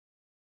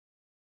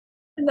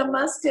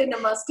Namaste,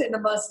 namaste,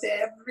 namaste,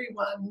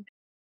 everyone.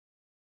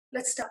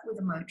 Let's start with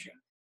the mantra.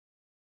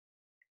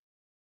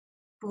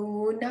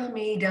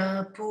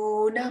 Punamida,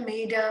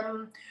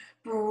 punamidam,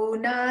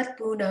 punat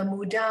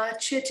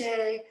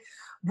punamudachate,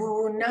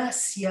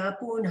 punasya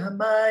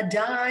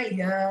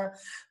punamadaya,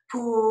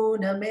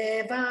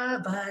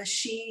 punameva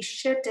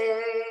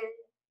vashishate.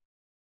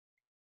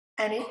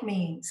 And it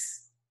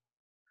means,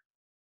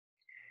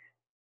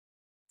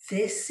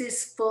 this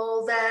is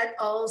full that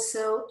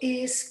also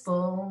is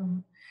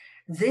full.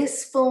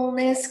 This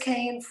fullness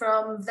came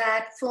from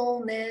that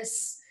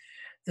fullness.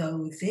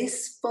 Though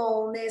this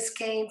fullness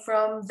came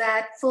from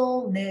that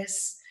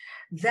fullness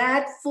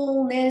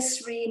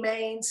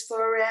remains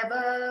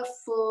forever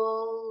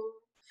full.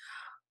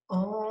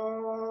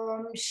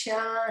 Om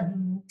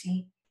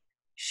Shanti,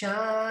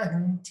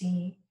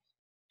 Shanti,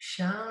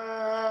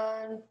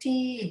 Shanti.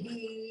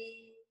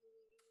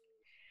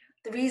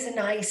 The reason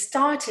I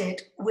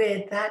started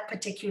with that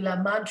particular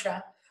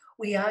mantra,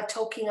 we are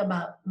talking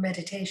about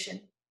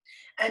meditation.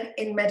 And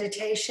in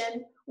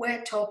meditation,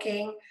 we're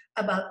talking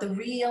about the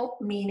real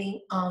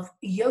meaning of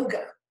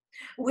yoga,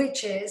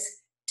 which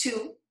is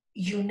to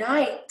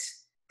unite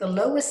the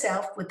lower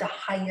self with the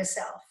higher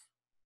self.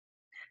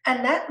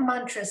 And that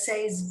mantra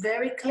says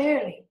very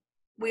clearly,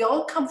 we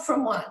all come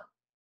from one.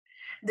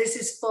 This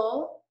is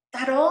full,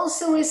 that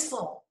also is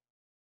full.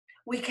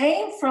 We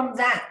came from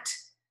that.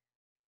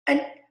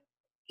 And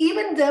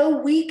even though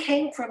we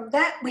came from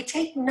that, we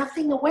take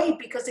nothing away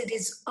because it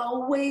is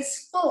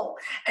always full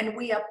and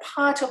we are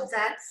part of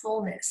that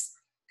fullness.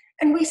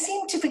 And we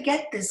seem to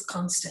forget this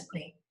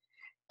constantly.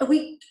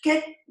 We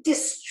get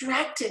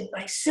distracted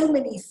by so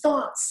many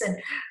thoughts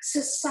and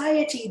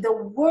society, the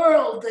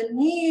world, the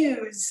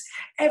news,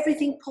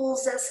 everything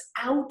pulls us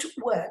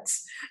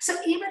outwards. So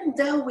even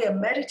though we're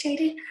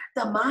meditating,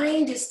 the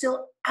mind is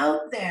still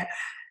out there.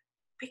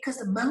 Because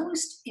the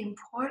most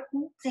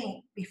important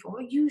thing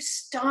before you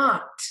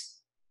start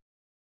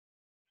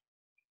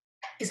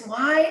is,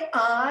 why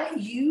are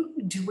you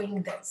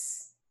doing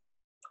this?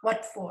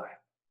 What for?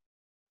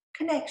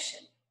 Connection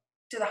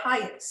to the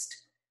highest.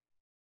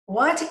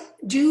 What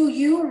do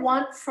you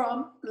want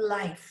from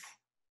life?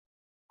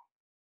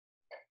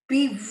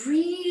 Be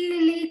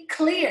really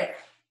clear.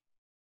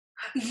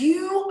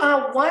 You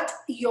are what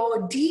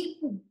your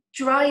deep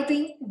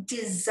driving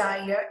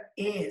desire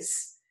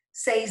is,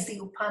 says the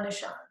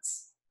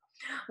Upanishads.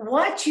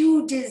 What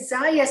you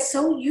desire,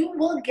 so you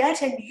will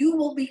get and you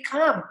will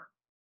become.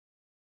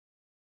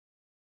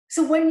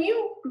 So when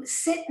you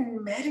sit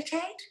and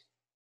meditate,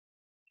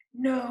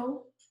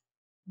 know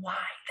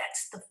why.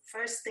 That's the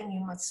first thing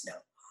you must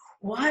know.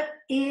 What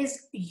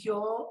is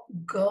your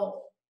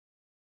goal?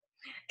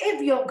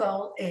 If your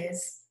goal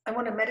is, I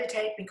want to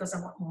meditate because I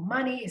want more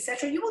money,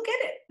 etc., you will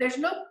get it. There's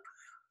no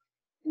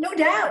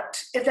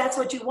doubt. If that's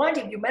what you want,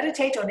 if you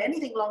meditate on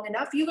anything long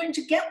enough, you're going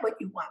to get what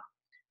you want.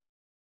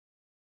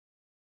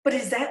 But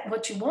is that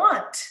what you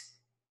want?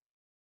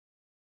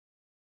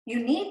 You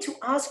need to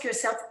ask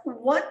yourself,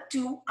 what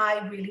do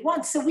I really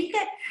want? So we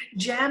get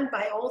jammed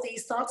by all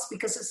these thoughts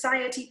because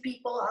society,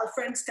 people, our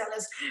friends tell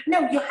us,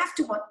 no, you have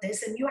to want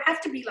this and you have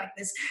to be like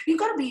this. You've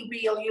got to be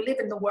real. You live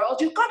in the world.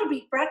 You've got to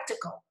be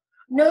practical.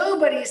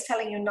 Nobody is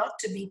telling you not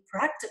to be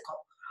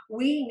practical.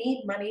 We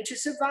need money to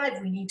survive.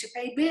 We need to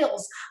pay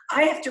bills.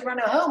 I have to run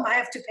a home. I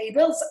have to pay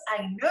bills.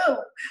 I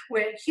know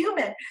we're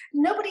human.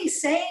 Nobody's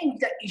saying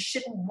that you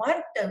shouldn't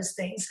want those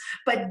things,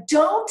 but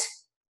don't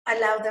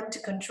allow them to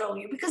control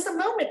you, because the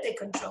moment they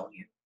control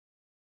you,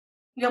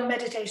 your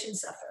meditation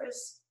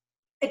suffers.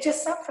 It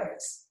just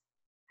suffers.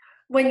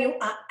 When you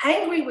are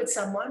angry with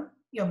someone,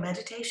 your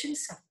meditation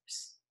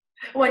suffers.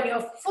 When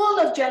you're full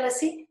of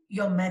jealousy,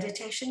 your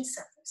meditation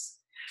suffers.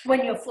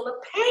 When you're full of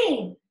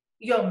pain,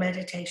 your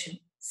meditation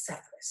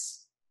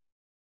suffers.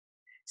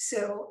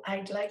 So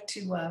I'd like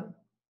to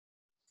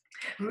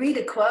read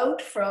a quote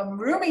from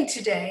Rumi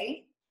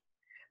today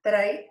that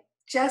I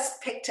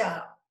just picked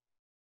up.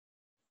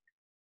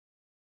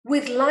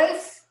 With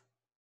life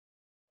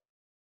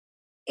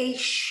as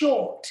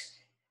short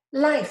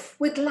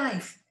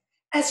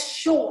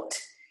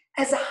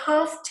as a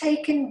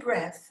half-taken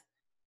breath,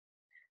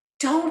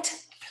 don't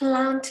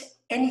plant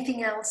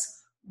anything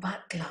else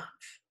but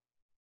love.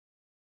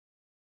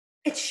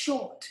 It's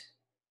short.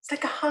 It's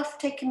like a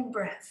half-taken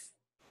breath.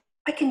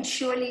 I can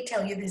surely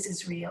tell you this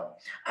is real.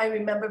 I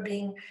remember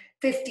being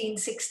 15,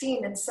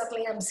 16, and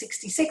suddenly I'm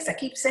 66. I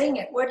keep saying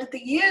it. Where did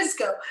the years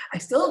go? I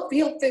still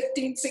feel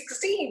 15,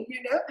 16,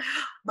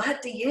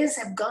 but the years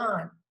have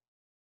gone.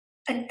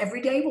 And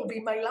every day will be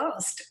my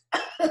last.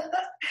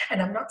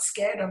 And I'm not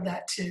scared of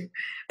that too.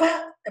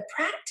 But the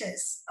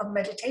practice of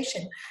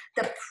meditation,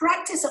 the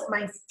practice of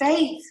my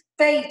faith,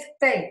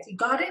 you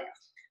got it?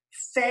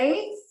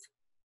 Faith,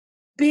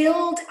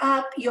 build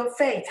up your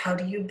faith. How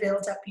do you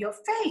build up your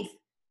faith?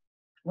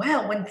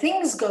 Well, when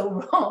things go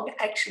wrong,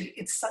 actually,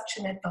 it's such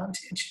an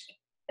advantage.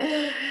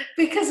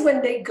 Because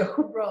when they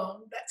go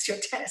wrong, that's your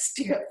test.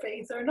 Do you have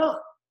faith or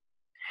not?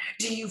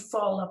 Do you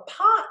fall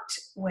apart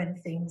when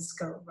things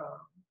go wrong?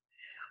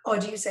 Or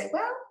do you say,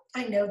 well,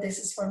 I know this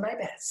is for my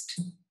best.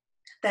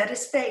 That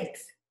is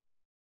faith.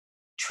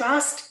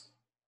 Trust.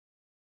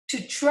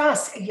 To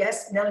trust.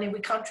 Yes, Nalanie, we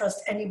can't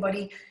trust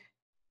anybody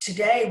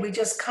today. We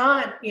just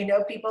can't.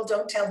 People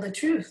don't tell the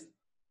truth.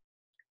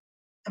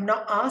 I'm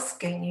not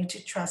asking you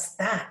to trust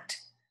that.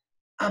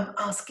 I'm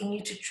asking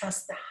you to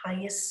trust the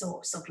highest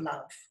source of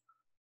love.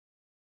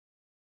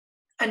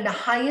 And the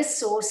highest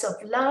source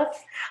of love,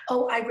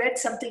 I read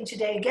something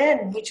today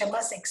again, which I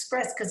must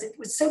express because it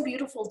was so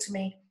beautiful to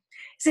me.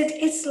 It said,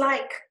 it's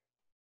like,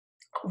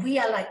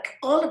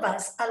 all of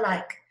us are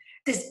like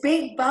this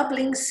big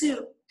bubbling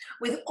soup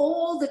with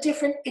all the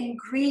different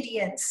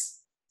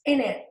ingredients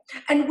in it.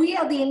 And we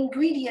are the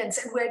ingredients,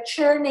 and we're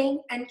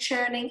churning and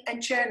churning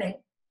and churning.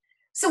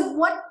 So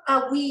what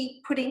are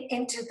we putting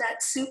into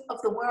that soup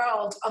of the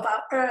world, of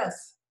our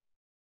earth?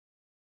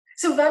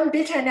 So if I'm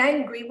bitter and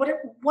angry,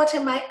 what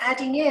am I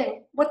adding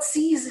in? What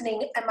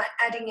seasoning am I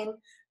adding in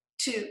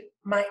to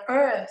my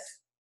earth?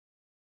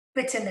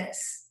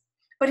 Bitterness.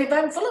 But if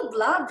I'm full of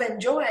love and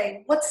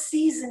joy, what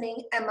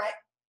seasoning am I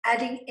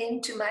adding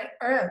into my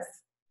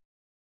earth?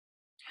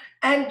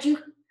 And you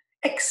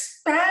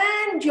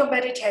expand your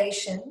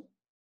meditation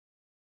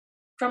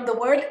from the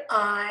word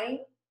I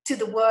to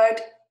the word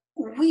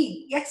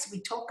we. Yes, we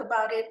talk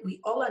about it,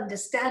 we all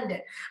understand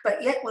it.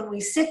 But yet when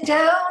we sit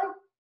down,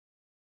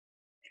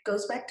 it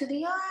goes back to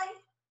the I.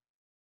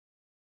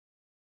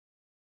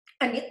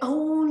 And the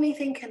only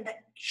thing can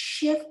that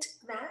shift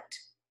that,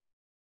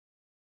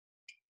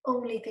 the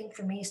only thing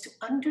for me is to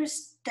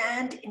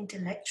understand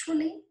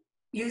intellectually,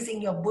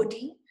 using your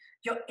buddhi,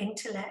 your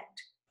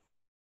intellect,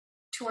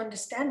 to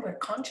understand we're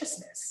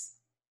consciousness.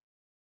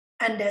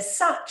 And as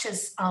such,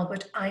 as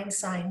Albert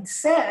Einstein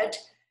said,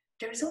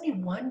 there is only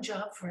one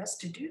job for us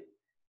to do,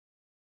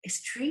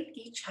 is treat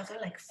each other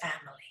like family.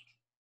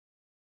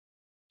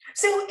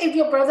 So if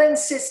your brother and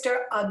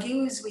sister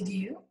argues with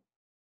you,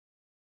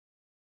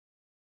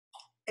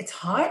 it's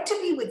hard to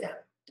be with them.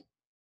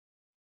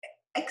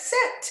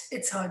 Accept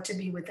it's hard to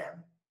be with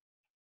them.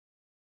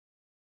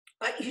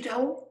 But you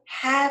don't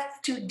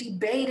have to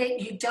debate it.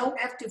 You don't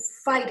have to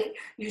fight it.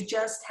 You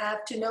just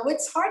have to know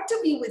it's hard to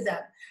be with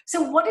them.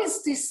 So what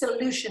is the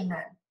solution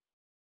then?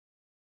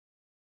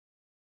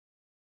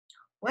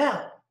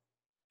 Well,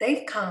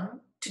 they've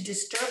come to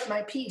disturb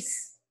my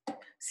peace.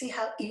 See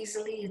how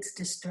easily it's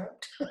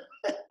disturbed?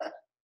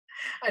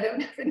 I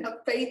don't have enough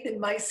faith in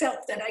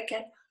myself that I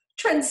can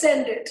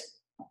transcend it.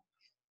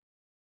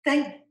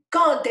 Thank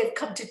God they've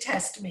come to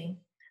test me.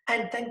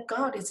 And thank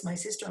God it's my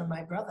sister and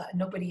my brother and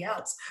nobody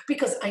else,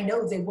 because I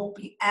know they won't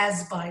be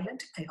as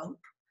violent, I hope.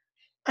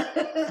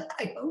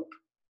 I hope.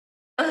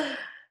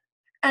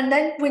 And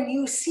then when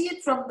you see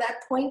it from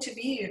that point of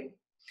view,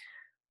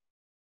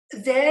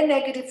 their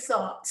negative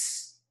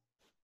thoughts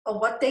or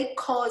what they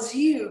cause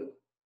you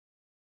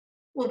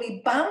will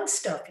be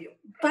bounced off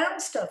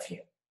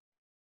you.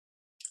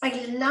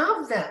 I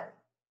love them.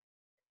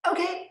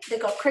 Okay, they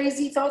got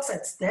crazy thoughts,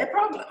 that's their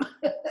problem.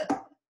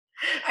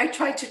 I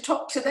try to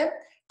talk to them,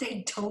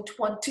 they don't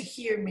want to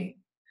hear me.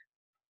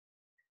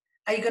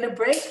 Are you gonna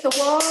break the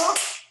wall?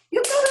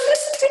 You gotta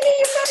listen to me,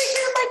 you gotta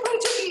hear my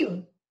point of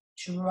view.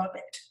 Drop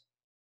it.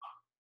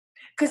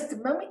 Because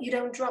the moment you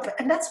don't drop it,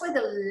 and that's why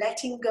the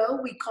letting go,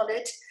 we call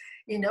it,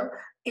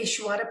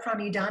 Ishwara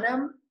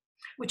Pranidhanam,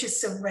 which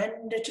is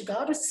surrender to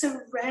God, or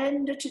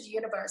surrender to the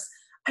universe.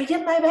 I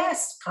did my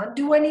best, can't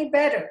do any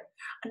better.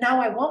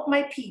 Now I want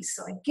my peace,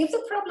 so I give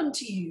the problem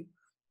to you.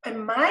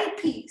 And my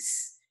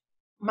peace,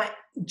 my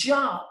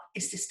job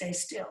is to stay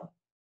still.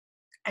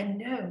 I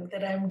know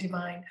that I'm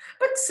divine,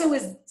 but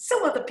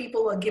so other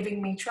people are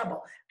giving me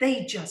trouble.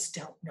 They just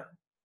don't know.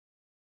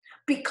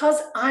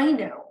 Because I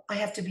know I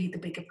have to be the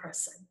bigger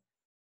person.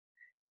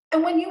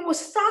 And when you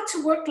start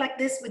to work like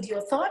this with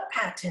your thought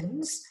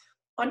patterns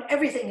on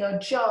everything, your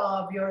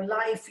job, your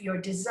life, your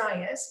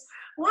desires,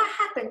 what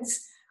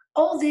happens?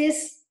 All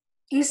this,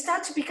 you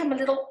start to become a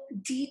little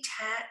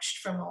detached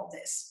from all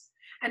this.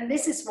 And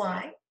this is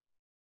why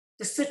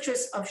the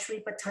sutras of Sri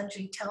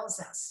Patanjali tells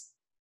us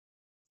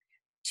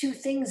two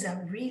things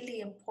are really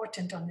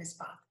important on this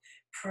path.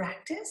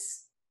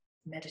 Practice,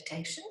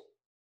 meditation,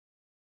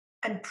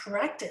 and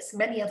practice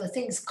many other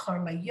things,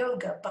 karma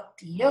yoga,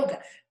 bhakti yoga,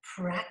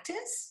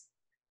 practice.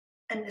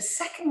 And the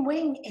second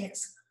wing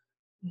is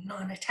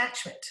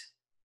non-attachment.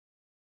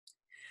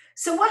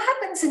 So what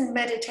happens in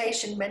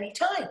meditation many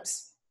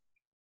times?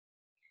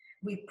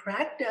 We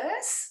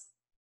practice,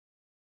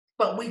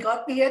 but we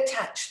got the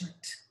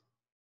attachment.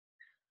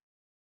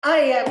 I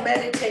am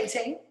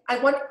meditating. I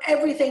want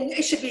everything.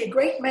 It should be a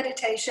great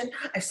meditation.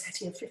 I've sat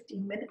here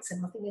 15 minutes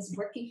and nothing is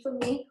working for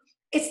me.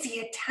 It's the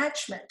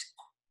attachment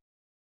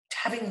to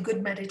having a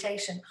good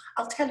meditation.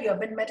 I'll tell you, I've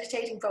been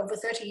meditating for over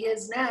 30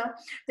 years now.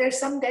 There's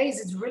some days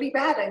it's really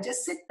bad. I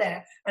just sit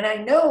there and I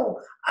know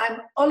I'm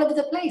all over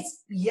the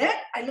place. Yet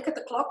I look at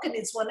the clock and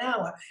it's 1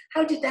 hour.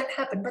 How did that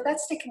happen? But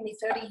that's taken me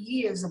 30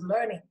 years of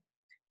learning.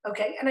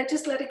 Okay, and I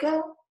just let it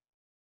go.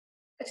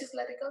 I just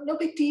let it go. No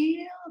big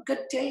deal.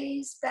 Good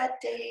days, bad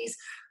days.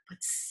 But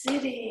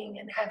sitting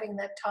and having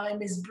that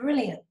time is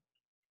brilliant.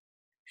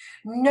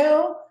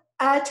 No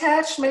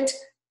attachment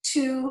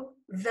to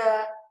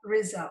the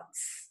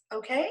results,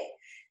 okay?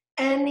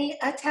 Any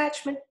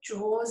attachment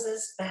draws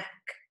us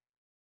back,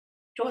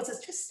 draws us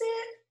just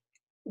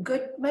there.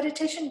 Good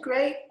meditation,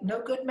 great.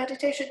 No good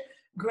meditation,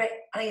 great.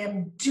 I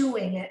am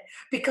doing it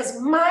because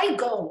my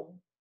goal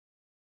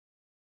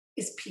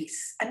is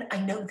peace. And I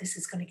know this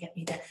is going to get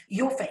me there.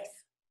 Your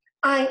faith.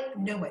 I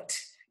know it.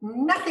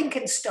 Nothing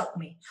can stop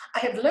me. I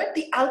have learned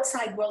the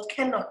outside world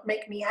cannot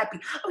make me happy.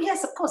 Oh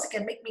yes, of course it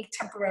can make me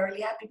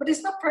temporarily happy, but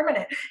it's not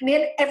permanent. And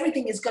then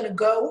everything is going to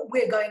go.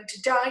 We're going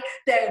to die.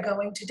 They're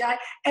going to die.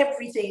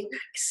 Everything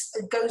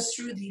goes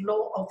through the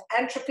law of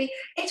entropy.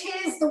 It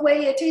is the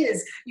way it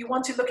is. You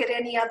want to look at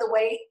any other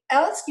way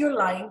else, you're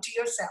lying to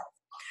yourself.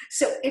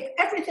 So if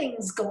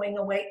everything's going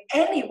away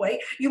anyway,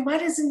 you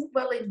might as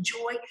well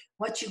enjoy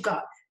what you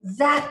got.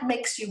 That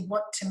makes you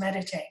want to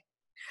meditate.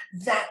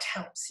 That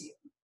helps you.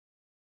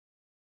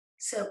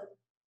 So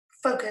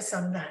focus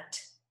on that.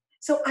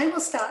 So I will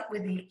start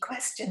with the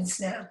questions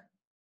now.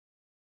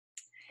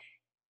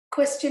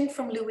 Question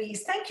from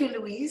Louise. Thank you,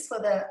 Louise, for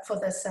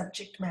the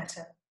subject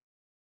matter.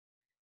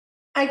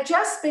 I've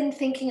just been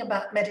thinking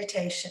about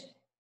meditation.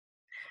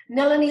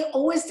 Nalanie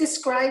always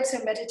describes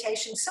her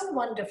meditation so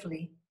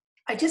wonderfully.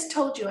 I just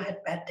told you I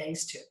had bad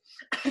days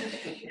too.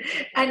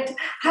 And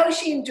how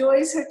she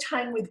enjoys her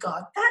time with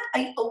God. That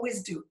I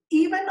always do,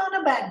 even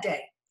on a bad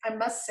day, I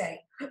must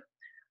say.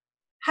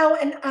 How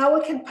an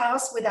hour can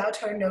pass without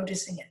her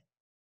noticing it.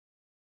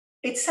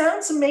 It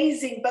sounds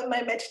amazing, but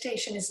my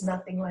meditation is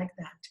nothing like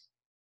that.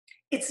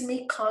 It's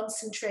me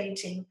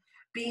concentrating,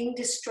 being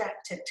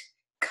distracted,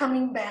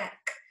 coming back,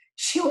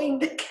 chewing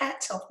the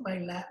cat off my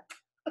lap,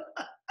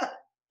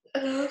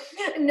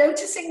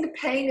 noticing the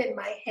pain in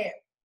my hip,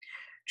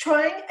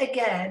 trying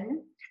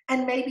again,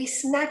 and maybe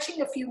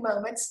snatching a few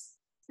moments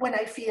when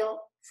I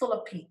feel full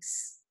of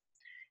peace.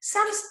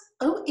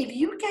 If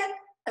you get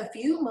a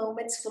few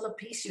moments full of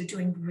peace, you're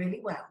doing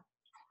really well.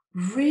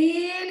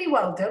 Really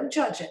well. Don't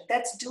judge it.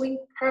 That's doing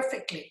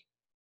perfectly.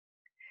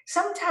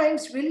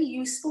 Sometimes really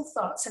useful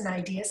thoughts and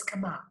ideas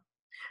come up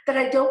that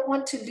I don't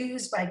want to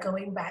lose by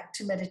going back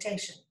to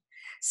meditation.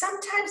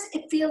 Sometimes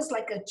it feels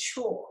like a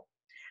chore.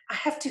 I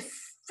have to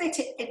fit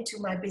it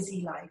into my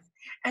busy life,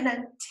 and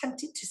I'm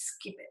tempted to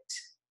skip it.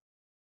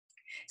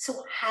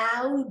 So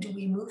how do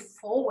we move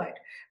forward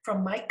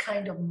from my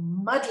kind of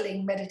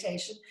muddling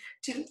meditation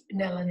to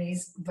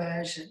Nalanie's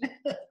version?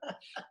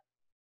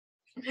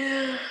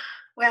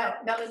 Well,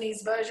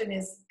 Nalanie's version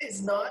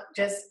is not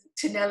just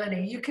to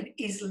Nalanie. You can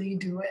easily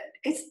do it.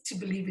 It's to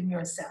believe in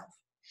yourself.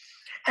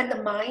 And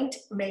the mind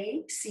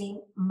may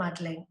seem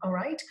muddling, all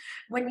right?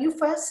 When you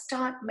first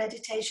start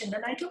meditation,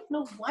 and I don't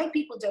know why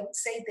people don't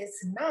say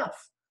this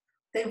enough,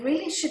 they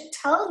really should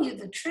tell you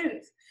the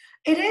truth.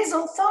 It is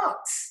all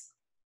thoughts.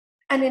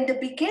 And in the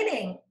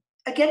beginning,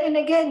 again and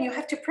again, you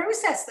have to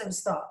process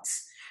those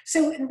thoughts.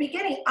 So in the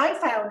beginning, I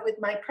found with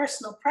my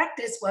personal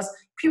practice was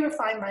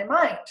purify my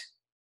mind.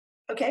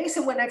 Okay,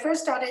 so when I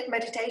first started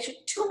meditation,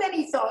 too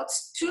many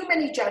thoughts, too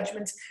many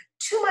judgments,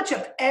 too much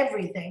of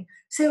everything.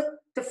 So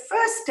the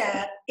first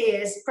step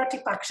is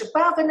pratipaksha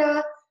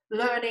bhavana,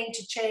 learning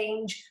to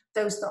change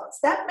those thoughts.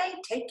 That may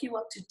take you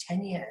up to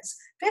 10 years,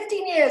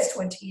 15 years,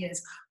 20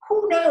 years.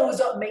 Who knows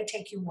what may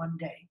take you one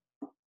day?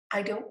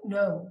 I don't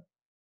know.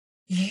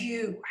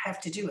 You have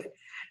to do it.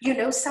 You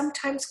know,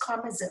 sometimes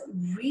karma is a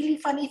really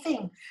funny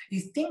thing. You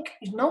think,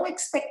 no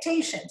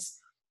expectations.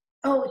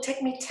 Oh, it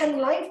take me 10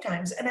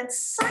 lifetimes. And then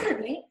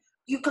suddenly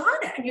you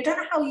got it and you don't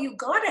know how you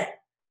got it.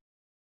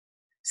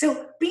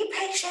 So be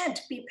patient,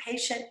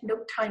 no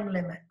time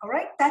limit. All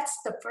right. That's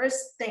the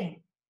first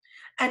thing.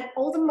 And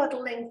all the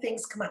muddling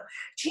things come out.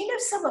 Do you know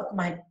some of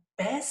my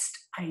best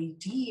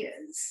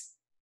ideas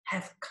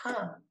have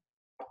come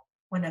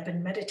when I've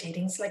been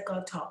meditating? It's like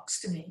God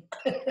talks to me.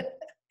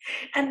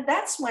 And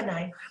that's when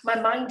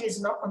my mind is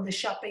not on the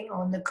shopping,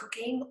 or on the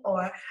cooking,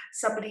 or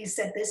somebody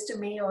said this to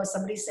me, or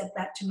somebody said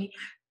that to me.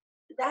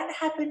 That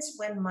happens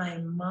when my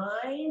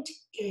mind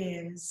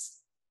is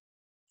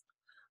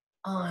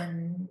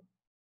on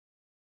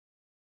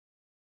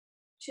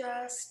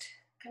just,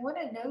 I want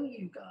to know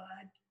you,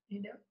 God,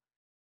 you know.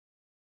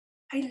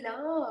 I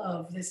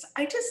love this.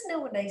 I just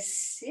know when I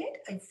sit,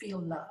 I feel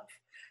love.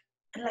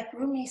 And like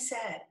Rumi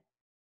said,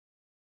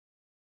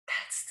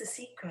 that's the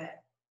secret.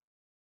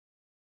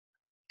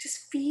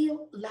 Just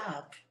feel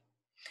love.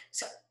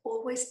 So I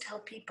always tell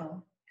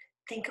people,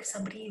 think of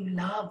somebody you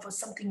love or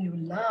something you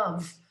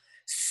love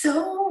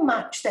so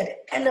much that it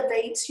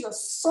elevates your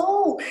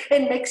soul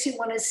and makes you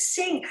want to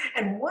sing.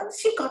 And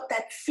once you got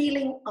that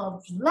feeling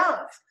of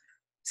love,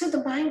 so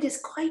the mind is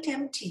quite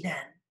empty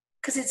then,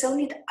 because it's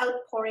only the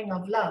outpouring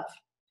of love.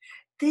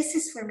 This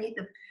is for me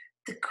the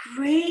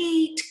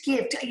great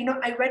gift. You know,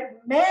 I read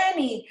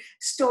many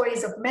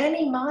stories of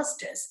many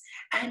masters,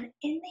 and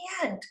in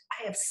the end,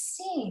 I have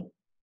seen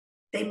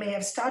they may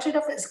have started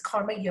off as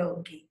karma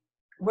yogi,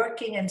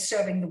 working and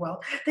serving the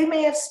world. They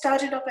may have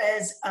started off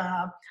as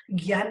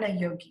jnana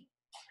yogi.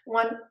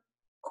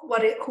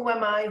 Who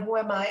am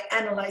I?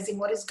 Analyzing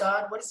what is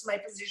God, what is my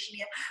position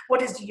here,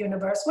 what is the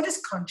universe, what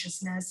is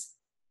consciousness.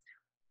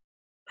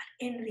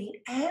 But in the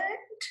end,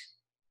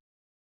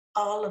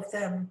 all of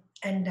them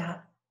end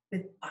up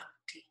with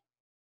bhakti.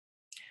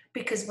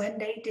 Because when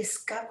they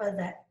discover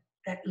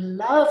that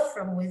love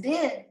from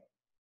within,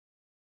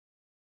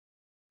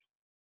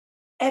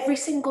 every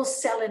single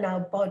cell in our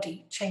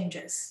body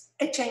changes.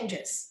 It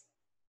changes.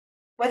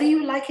 Whether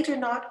you like it or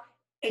not,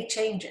 it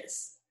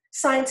changes.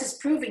 Science is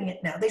proving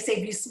it now. They say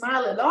if you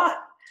smile a lot,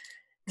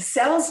 the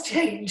cells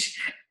change.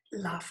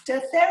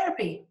 Laughter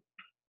therapy.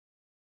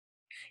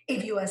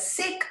 If you are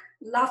sick,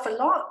 laugh a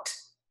lot.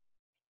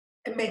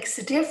 It makes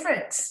a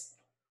difference.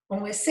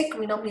 When we're sick,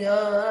 we normally,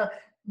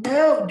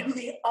 no, do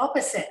the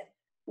opposite.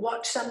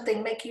 Watch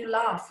something make you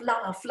laugh,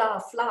 laugh,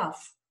 laugh,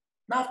 laugh.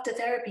 Laughter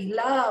therapy,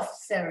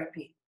 laugh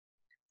therapy.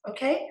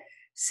 Okay?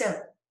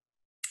 So,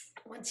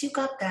 once you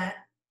got that,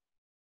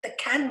 the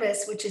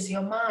canvas, which is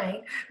your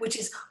mind, which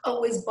is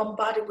always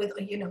bombarded with,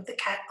 the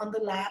cat on the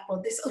lap,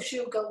 or this,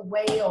 she'll go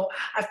away, or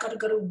I've got to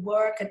go to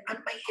work, and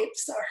my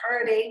hips are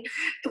hurting.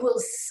 It will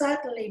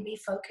suddenly be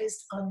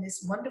focused on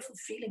this wonderful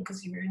feeling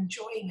because you're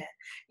enjoying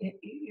it.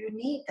 You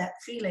need that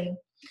feeling.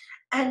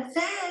 And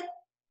then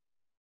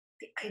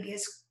the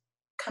ideas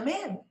come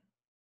in.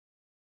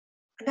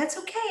 And that's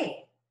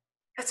okay.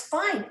 That's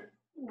fine.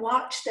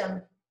 Watch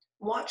them.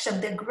 Watch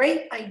them. They're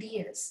great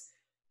ideas.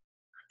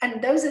 And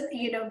those are,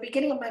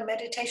 beginning of my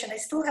meditation, I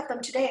still have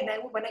them today.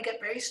 And when I get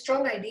very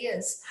strong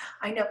ideas,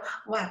 I know,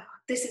 wow,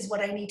 this is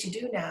what I need to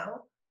do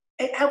now.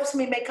 It helps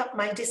me make up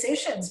my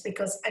decisions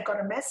because I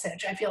got a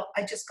message. I feel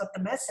I just got the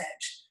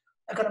message.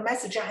 I got a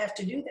message, I have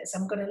to do this.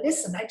 I'm going to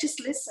listen. I just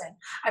listen.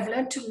 I've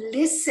learned to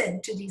listen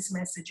to these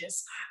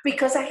messages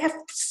because I have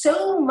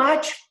so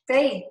much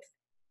faith.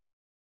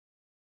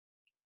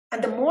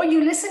 And the more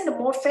you listen, the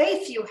more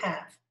faith you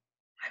have.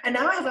 And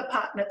now I have a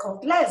partner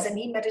called Les, and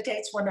he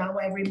meditates 1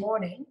 hour every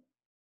morning.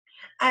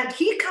 And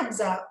he comes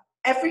out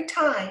every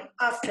time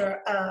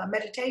after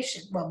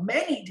meditation, well,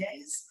 many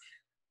days,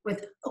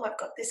 with, I've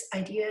got this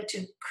idea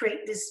to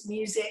create this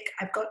music.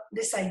 I've got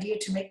this idea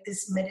to make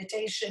this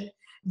meditation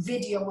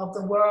video of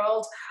the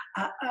world,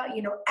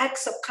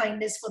 acts of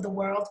kindness for the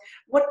world.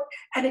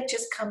 And it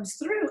just comes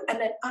through.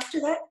 And then after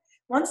that,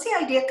 once the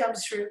idea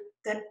comes through,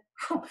 then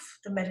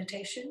the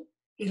meditation,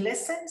 he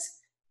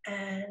listens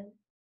and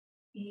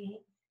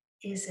he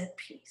is at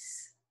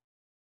peace.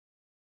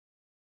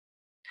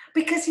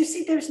 Because you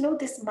see, there's no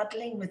this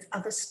muddling with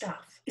other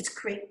stuff. It's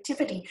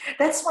creativity.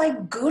 That's why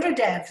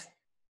Gurudev,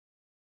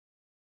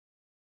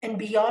 in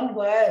Beyond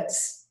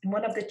Words, in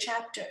one of the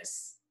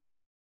chapters,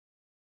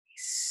 he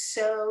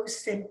so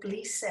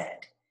simply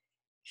said,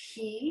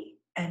 he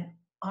and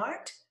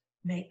art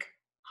make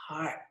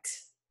heart.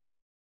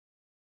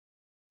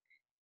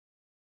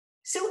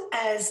 So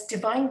as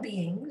divine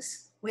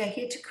beings, we are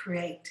here to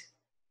create.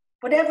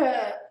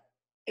 Whatever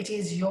it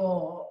is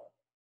your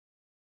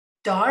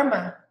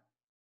dharma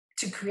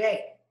to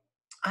create,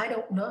 I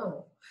don't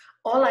know.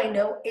 All I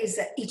know is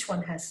that each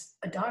one has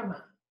a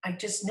dharma. I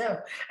just know.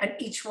 And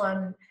each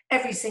one,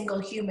 every single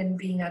human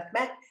being I've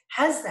met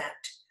has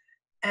that.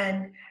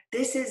 And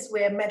this is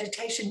where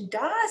meditation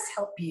does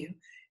help you,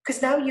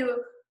 because now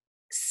you're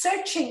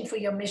searching for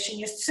your mission,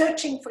 you're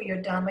searching for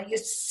your dharma, you're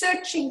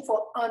searching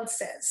for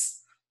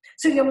answers.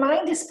 So your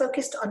mind is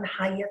focused on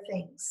higher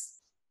things.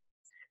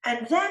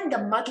 And then the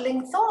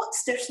muddling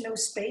thoughts, there's no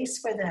space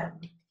for them,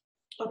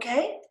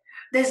 okay?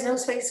 There's no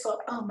space for,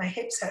 my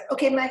hips hurt.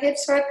 Okay, my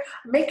hips hurt.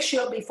 Make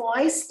sure before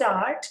I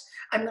start,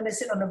 I'm going to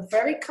sit on a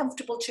very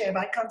comfortable chair. If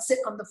I can't sit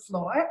on the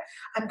floor,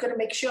 I'm going to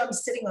make sure I'm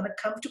sitting on a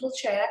comfortable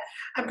chair.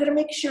 I'm going to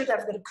make sure that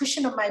I've got a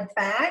cushion on my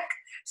back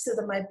so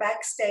that my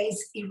back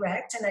stays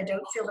erect and I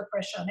don't feel the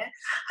pressure on it.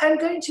 I'm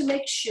going to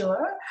make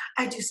sure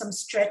I do some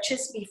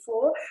stretches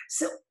before,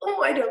 so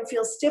I don't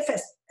feel stiff,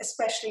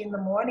 especially in the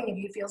morning. If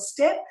you feel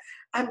stiff,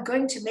 I'm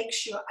going to make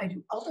sure I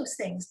do all those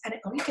things, and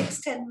it only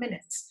takes 10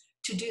 minutes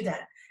to do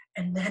that,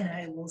 and then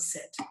I will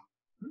sit.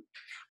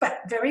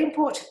 But very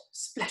important,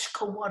 splash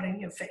cold water in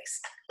your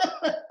face.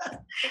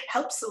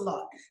 Helps a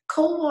lot.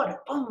 Cold water,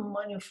 boom,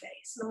 on your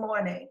face in the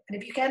morning.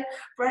 And if you can,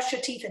 brush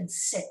your teeth and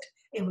sit.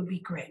 It would be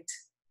great.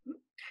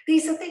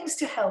 These are things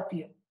to help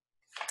you.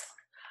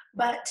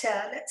 But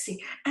let's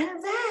see.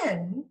 And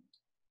then,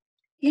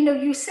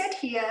 you said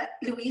here,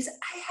 Louise,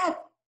 I have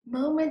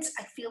moments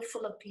I feel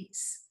full of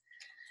peace.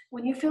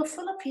 When you feel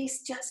full of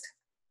peace, just,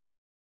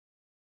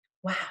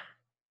 wow.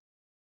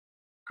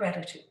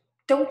 Gratitude.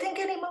 Don't think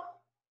anymore.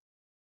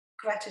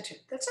 Gratitude.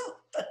 That's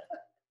all.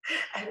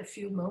 I had a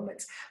few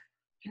moments.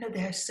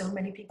 There are so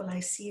many people I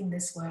see in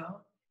this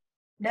world,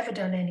 never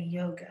done any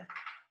yoga,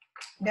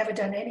 never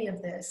done any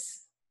of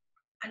this,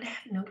 and I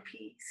have no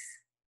peace.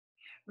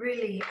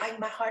 Really,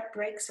 my heart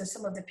breaks for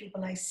some of the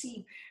people I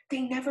see.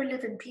 They never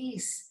live in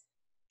peace.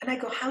 And I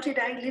go, how did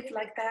I live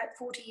like that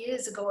 40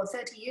 years ago or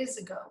 30 years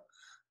ago?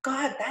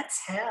 God,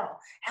 that's hell.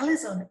 Hell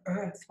is on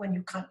earth when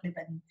you can't live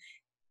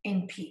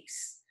in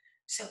peace.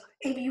 So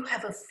if you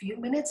have a few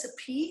minutes of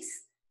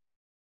peace,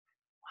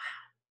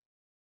 wow,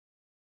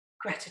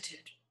 gratitude.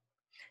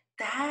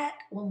 That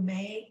will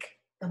make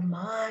the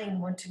mind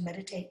want to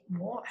meditate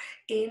more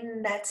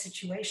in that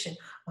situation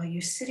while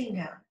you're sitting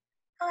down.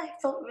 I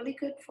felt really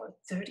good for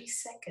 30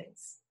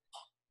 seconds.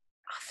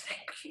 Oh,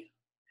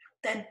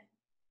 then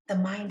the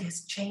mind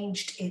has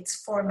changed its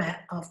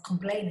format of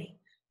complaining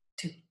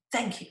to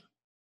thank you.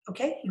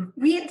 Okay? You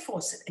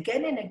reinforce it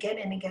again and again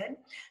and again,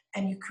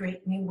 and you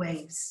create new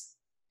waves.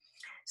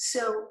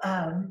 So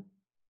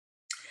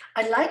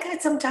I like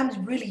that sometimes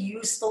really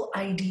useful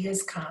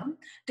ideas come.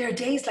 There are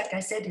days, like I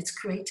said, it's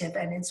creative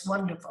and it's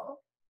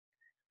wonderful.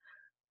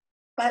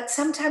 But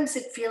sometimes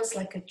it feels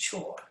like a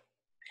chore.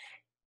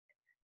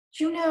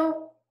 You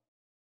know,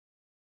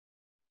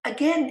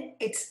 again,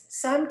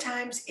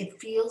 sometimes it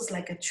feels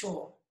like a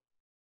chore.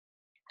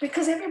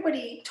 Because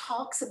everybody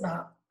talks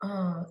about,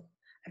 I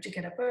have to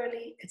get up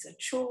early, it's a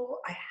chore,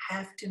 I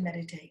have to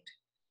meditate.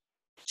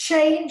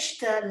 Change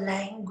the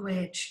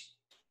language.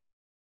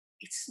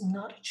 It's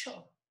not a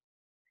chore.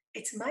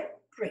 It's my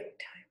break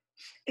time.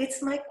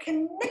 It's my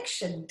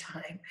connection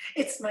time.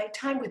 It's my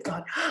time with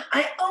God.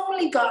 I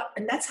only got,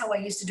 and that's how I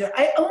used to do it,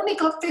 I only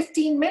got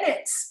 15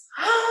 minutes.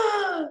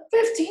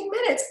 15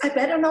 minutes. I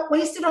better not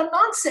waste it on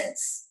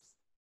nonsense.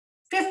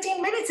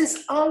 15 minutes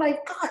is all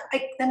I've got.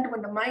 Then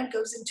when the mind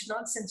goes into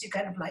nonsense, you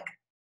kind of like,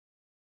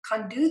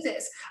 can't do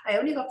this. I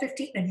only got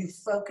 15, and you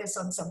focus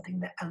on something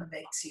that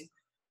elevates you.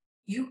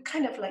 You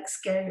kind of like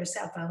scare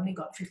yourself, I only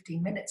got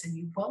 15 minutes, and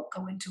you won't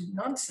go into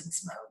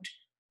nonsense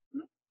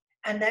mode.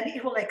 And then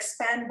it will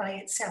expand by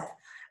itself.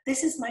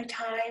 This is my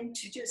time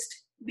to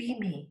just be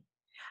me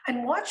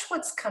and watch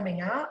what's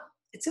coming up.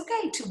 It's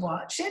okay to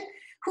watch it.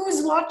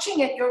 Who's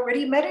watching it? You're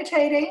already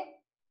meditating.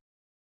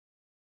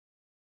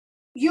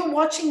 You're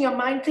watching your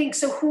mind think.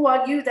 So who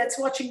are you that's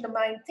watching the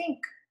mind think?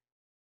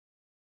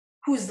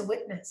 Who's the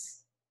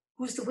witness?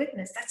 Who's the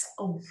witness? That's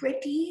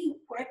already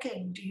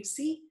working. Do you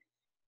see?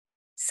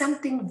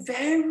 Something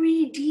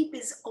very deep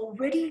is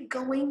already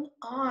going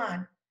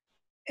on.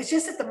 It's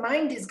just that the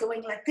mind is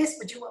going like this,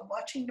 but you are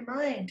watching the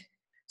mind.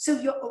 So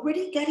you're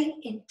already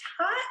getting in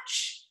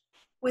touch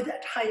with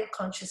that higher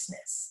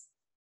consciousness.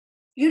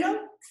 You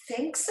don't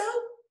think so,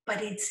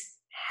 but it's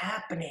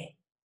happening.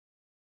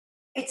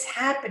 It's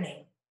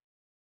happening.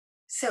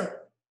 So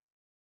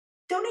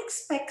don't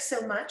expect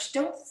so much,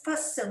 don't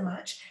fuss so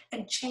much,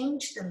 and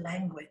change the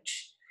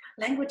language.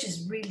 Language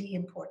is really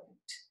important.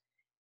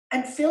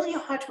 And fill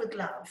your heart with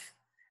love.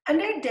 And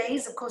there are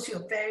days, of course,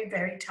 you're very,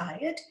 very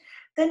tired.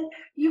 Then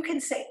you can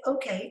say,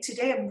 okay,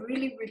 today I'm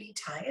really, really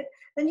tired.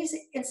 Then you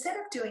say, instead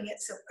of doing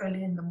it so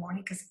early in the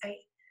morning, because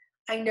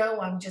I know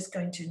I'm just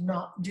going to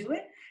not do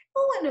it,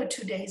 1 or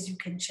 2 days you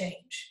can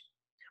change.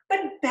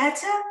 But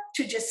better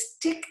to just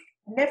stick,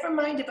 never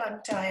mind if I'm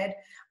tired,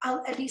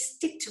 I'll at least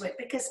stick to it.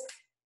 Because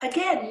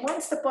again,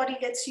 once the body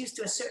gets used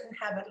to a certain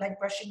habit, like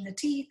brushing the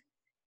teeth,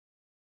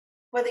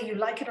 whether you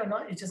like it or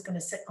not, you're just going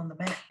to sit on the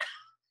mat.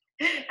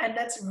 And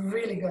that's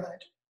really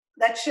good.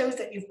 That shows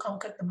that you've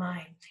conquered the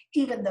mind,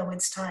 even though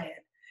it's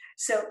tired.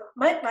 So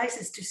my advice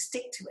is to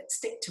stick to it,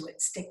 stick to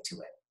it, stick to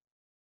it.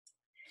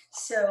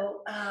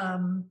 So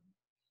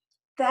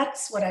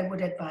that's what I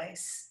would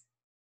advise.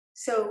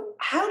 So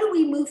how do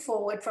we move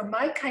forward from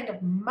my kind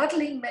of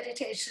muddling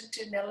meditation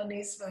to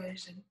Nalanie's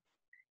version?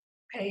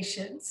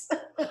 Patience.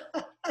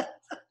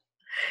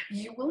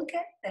 You will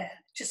get there.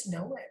 Just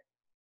know it.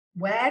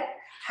 When,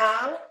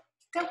 how,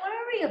 don't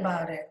worry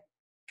about it.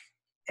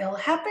 It'll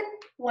happen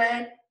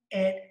when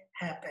it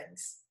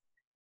happens.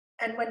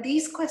 And when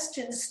these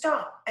questions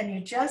stop and you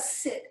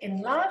just sit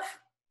in love,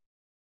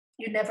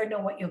 you never know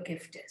what your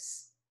gift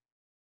is.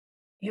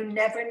 You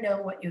never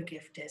know what your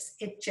gift is.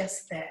 It's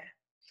just there.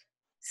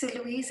 So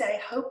Louise, I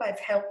hope I've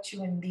helped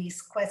you in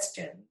these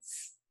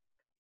questions.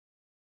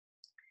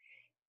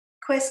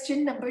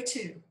 Question number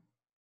 2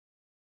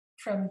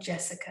 from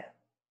Jessica.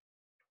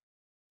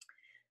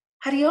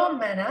 Hari Om,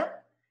 Mana.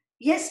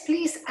 Yes,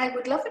 please, I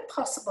would love, if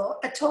possible,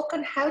 a talk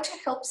on how to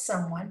help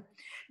someone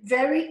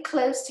very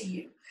close to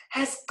you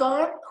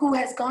who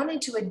has gone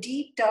into a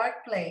deep,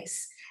 dark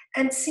place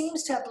and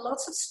seems to have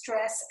lots of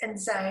stress,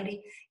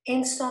 anxiety,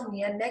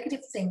 insomnia,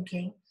 negative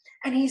thinking,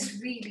 and he's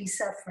really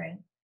suffering.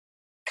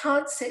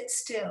 Can't sit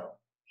still.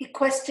 He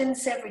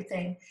questions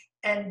everything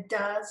and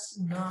does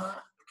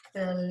not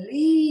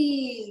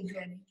believe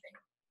anything.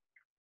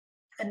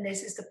 And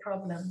this is the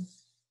problem.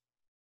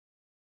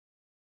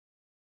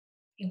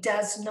 He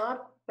does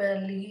not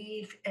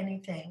believe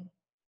anything.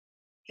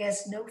 He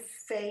has no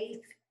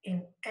faith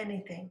in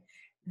anything.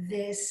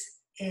 This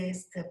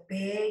is the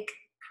big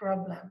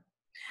problem.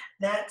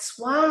 That's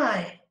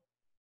why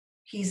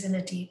he's in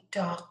a deep,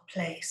 dark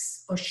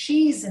place, or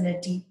she's in a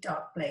deep,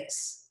 dark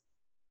place.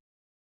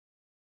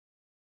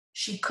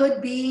 She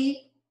could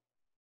be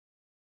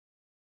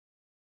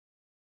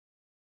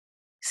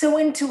so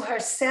into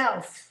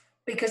herself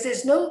because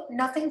there's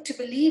nothing to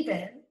believe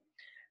in.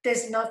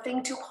 There's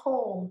nothing to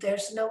hold.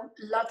 There's no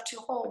love to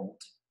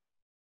hold.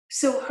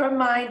 So her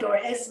mind or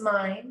his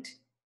mind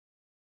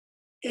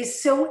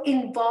is so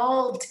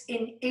involved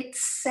in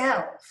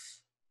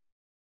itself.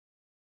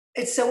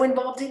 It's so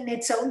involved in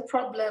its own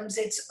problems,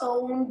 its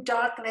own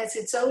darkness,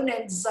 its own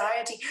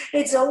anxiety,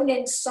 its own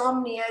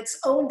insomnia, its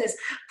own this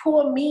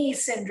poor me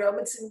syndrome.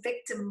 It's in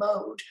victim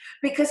mode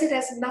because it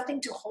has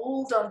nothing to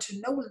hold on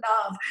to, no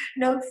love,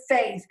 no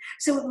faith.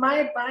 So my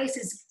advice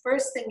is,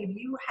 first thing, if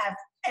you have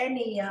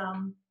any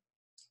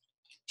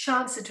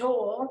chance at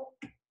all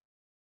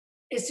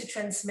is to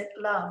transmit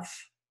love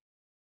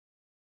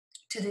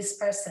to this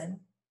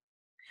person.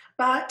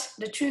 But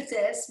the truth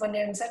is, when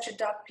they're in such a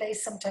dark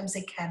place, sometimes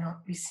they cannot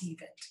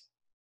receive it.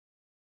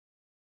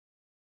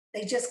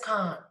 They just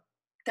can't.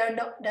 They're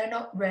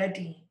not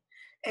ready.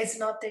 It's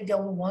not they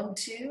don't want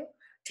to,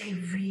 they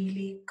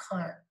really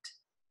can't.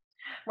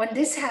 When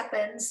this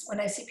happens, when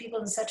I see people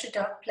in such a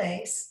dark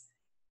place,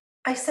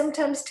 I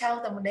sometimes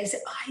tell them when they say,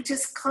 oh, I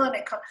just can't, I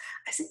can't.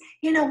 I say,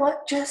 you know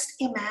what? Just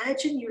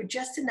imagine you're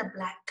just in a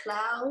black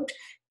cloud,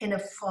 in a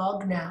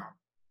fog now.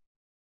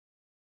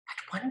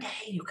 But one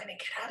day you're going to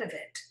get out of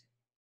it.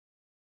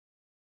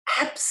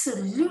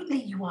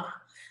 Absolutely you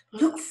are.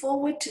 Look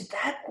forward to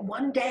that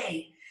one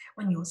day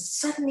when you'll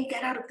suddenly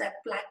get out of that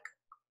black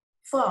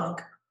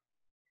fog.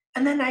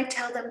 And then I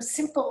tell them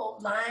simple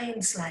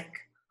lines like,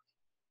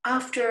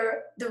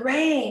 after the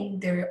rain,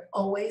 there are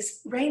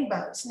always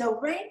rainbows. No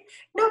rain,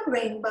 no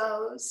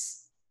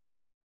rainbows.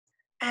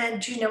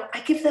 And, I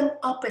give them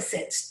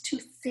opposites to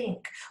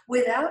think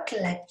without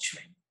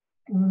lecturing.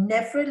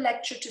 Never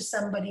lecture to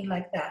somebody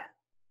like that.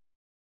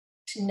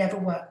 It never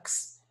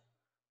works.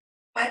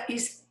 But you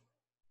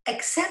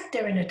accept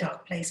they're in a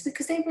dark place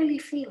because they really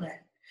feel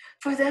it.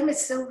 For them,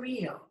 it's so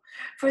real.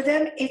 For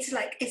them, it's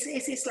like if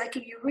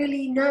you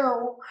really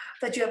know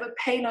that you have a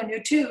pain on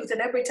your tooth and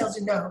everybody tells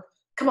you, no,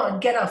 come on,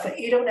 get off it.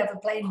 You don't have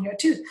a pain in your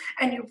tooth.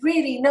 And you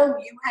really know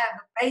you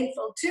have a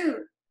painful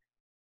tooth.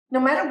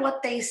 No matter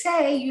what they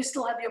say, you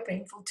still have your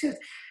painful tooth.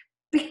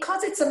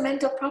 Because it's a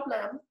mental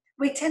problem,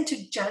 we tend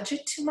to judge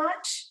it too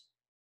much.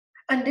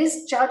 And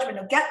this judgment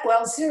of get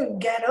well soon,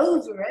 get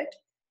over it,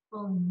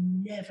 will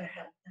never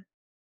help them.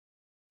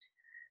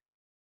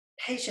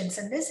 Patience,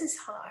 and this is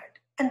hard.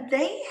 And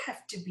they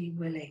have to be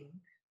willing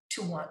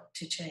to want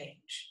to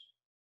change.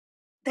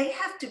 They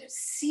have to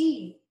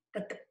see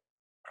that the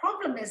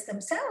problem is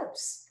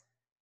themselves.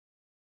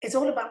 It's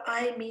all about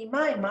I, me,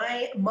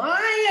 my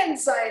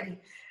anxiety.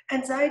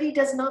 Anxiety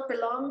does not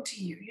belong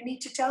to you. You need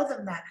to tell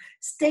them that.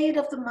 State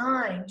of the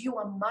mind, you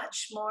are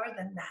much more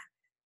than that.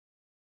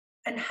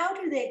 And how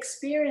do they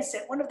experience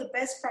it? One of the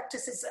best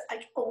practices that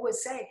I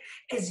always say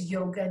is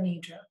yoga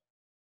nidra.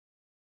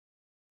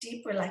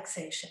 Deep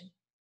relaxation.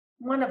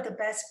 One of the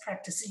best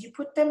practices. You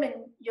put them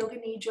in yoga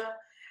nidra,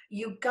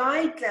 you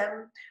guide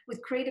them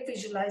with creative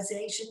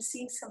visualization,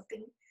 seeing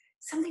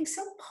something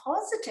so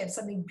positive,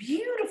 something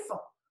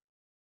beautiful.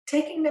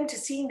 Taking them to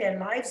seeing their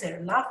lives,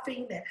 they're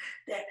laughing,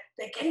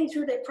 they're getting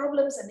through their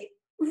problems and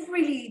they're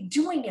really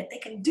doing it. They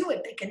can do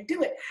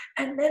it.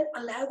 And then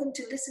allow them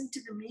to listen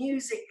to the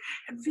music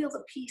and feel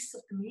the peace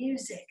of the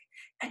music.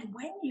 And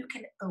when you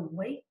can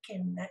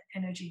awaken that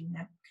energy in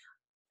them,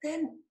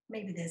 then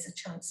maybe there's a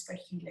chance for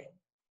healing.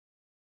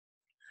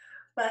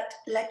 But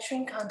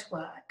lecturing can't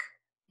work.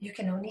 You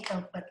can only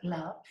help but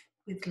love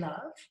with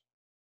love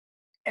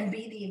and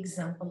be the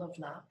example of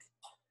love.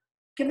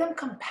 Give them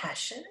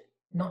compassion.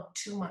 Not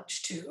too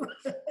much too.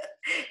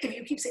 If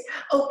you keep saying,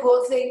 oh,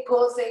 poor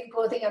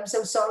thing, I'm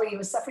so sorry you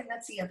were suffering,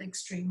 that's the other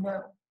extreme.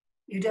 No,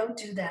 you don't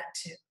do that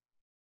too.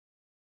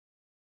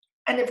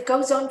 And if it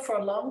goes on for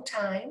a long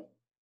time,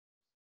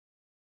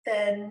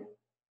 then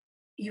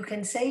you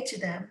can say to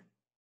them,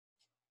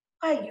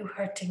 why are you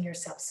hurting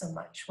yourself so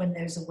much when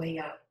there's a way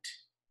out?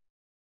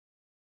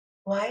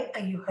 Why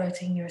are you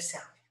hurting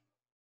yourself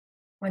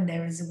when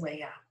there is a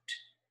way out?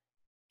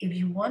 If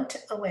you want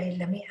a way,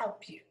 let me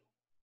help you.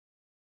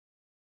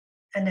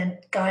 And then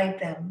guide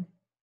them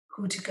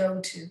who to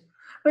go to.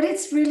 But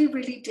it's really,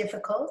 really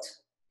difficult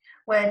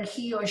when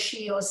he or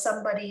she or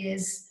somebody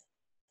is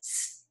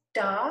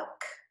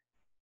stuck.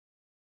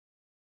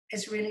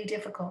 It's really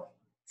difficult.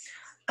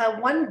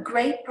 One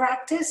great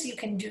practice you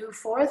can do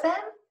for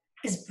them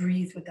is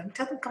breathe with them.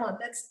 Tell them, come on,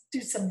 let's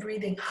do some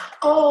breathing.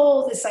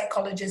 All the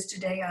psychologists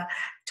today are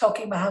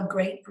talking about how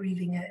great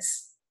breathing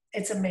is.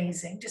 It's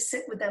amazing. Just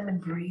sit with them and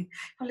breathe.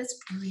 Now let's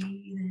breathe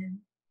in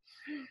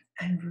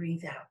and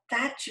breathe out.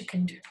 That you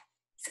can do.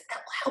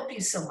 That will help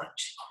you so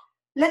much.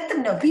 Let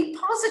them know. Be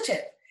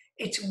positive.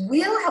 It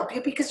will help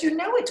you because you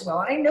know it will.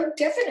 I know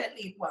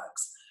definitely it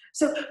works.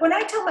 So when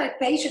I tell my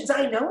patients,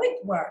 I know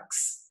it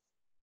works.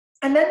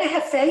 And then they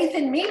have faith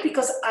in me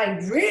because I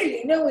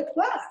really know it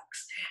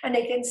works. And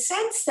they can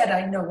sense that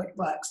I know it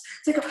works.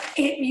 So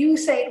if you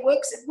say it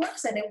works,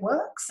 and it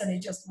works, and it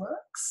just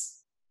works.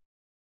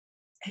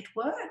 It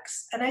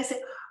works. And I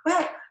say,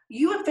 well,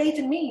 you have faith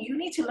in me. You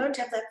need to learn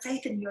to have that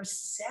faith in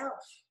yourself.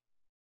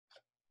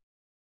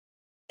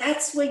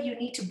 That's where you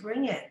need to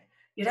bring it.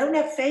 You don't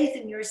have faith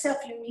in yourself.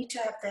 You need to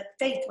have that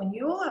faith when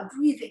you are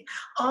breathing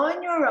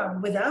on your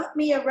own without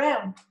me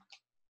around.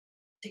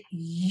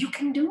 You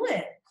can do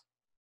it.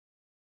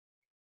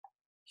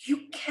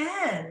 You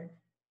can.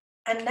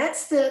 And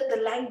that's the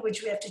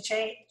language we have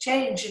to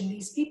change in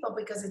these people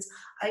because it's,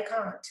 I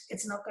can't.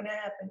 It's not going to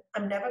happen.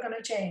 I'm never going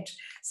to change.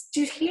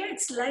 Do you hear?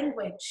 It's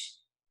language.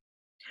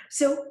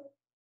 So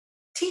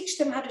teach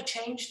them how to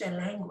change their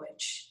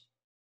language.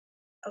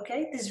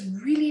 Okay? This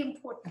is really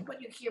important,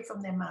 what you hear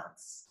from their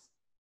mouths.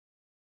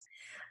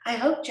 I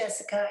hope,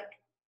 Jessica,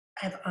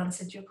 I've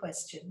answered your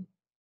question.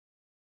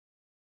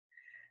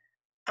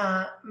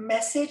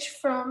 Message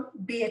from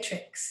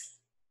Beatrix.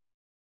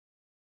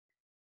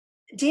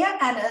 Dear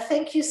Anna,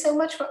 thank you so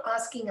much for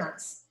asking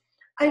us.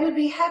 I would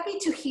be happy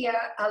to hear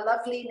our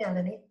lovely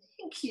Nalanie,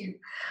 thank you,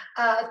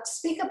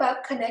 speak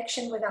about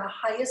connection with our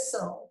higher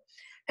soul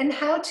and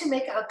how to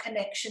make our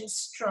connection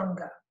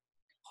stronger.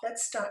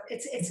 Let's start.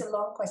 It's a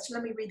long question.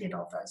 Let me read it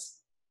all first.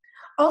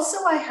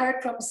 Also, I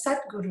heard from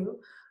Satguru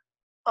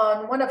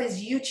on one of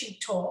his YouTube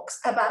talks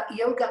about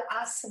yoga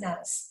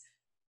asanas.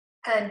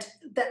 And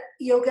the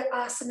yoga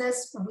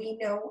asanas, we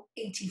know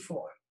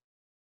 84.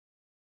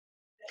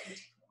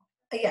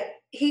 Yeah,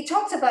 he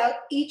talks about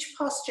each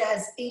posture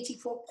has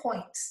 84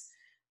 points.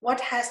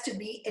 What has to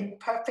be in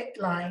perfect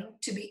line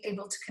to be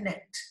able to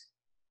connect.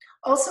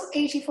 Also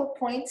 84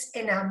 points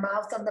in our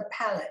mouth on the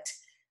palate.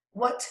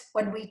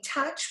 When we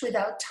touch with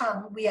our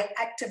tongue, we are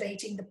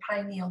activating the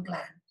pineal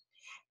gland.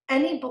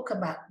 Any book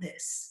about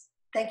this?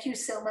 Thank you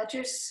so much.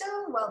 You're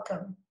so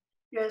welcome.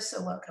 You're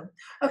so welcome.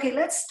 Okay,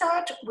 let's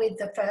start with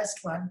the first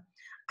one.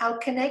 Our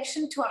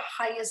connection to a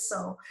higher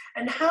soul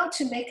and how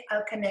to make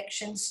our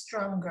connection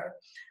stronger.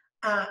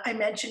 I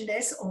mentioned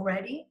this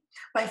already,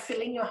 by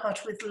filling your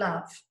heart with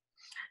love.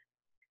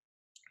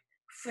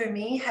 For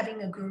me,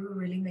 having a guru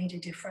really made a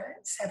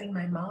difference. Having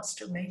my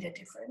master made a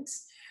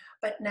difference.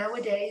 But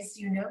nowadays,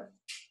 you know,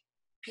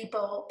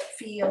 people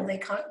feel they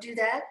can't do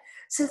that.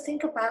 So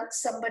think about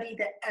somebody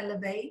that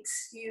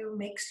elevates you,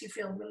 makes you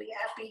feel really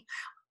happy.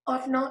 Or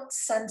if not,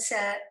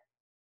 sunset,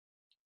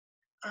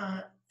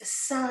 the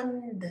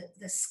sun,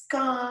 the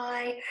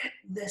sky,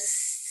 the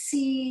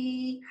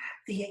sea,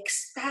 the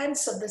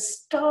expanse of the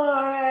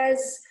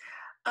stars,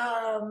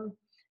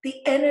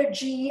 the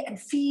energy, and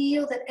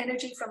feel that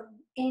energy from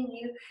in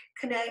you,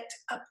 connect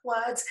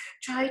upwards.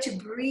 Try to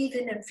breathe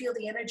in and feel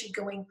the energy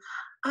going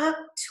up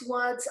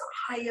towards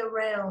higher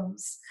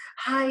realms,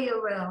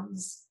 higher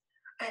realms.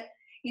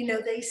 You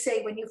know, they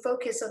say when you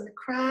focus on the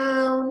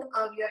crown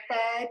of your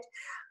head,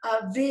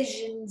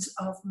 visions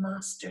of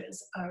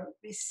masters are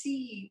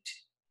received.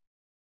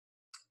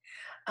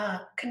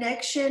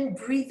 Connection,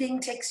 breathing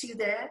takes you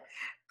there.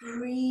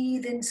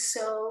 Breathe in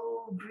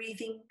so,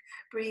 breathe in,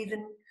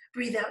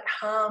 breathe out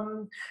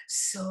hum,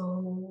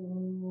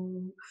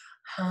 so,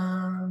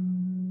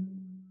 hum.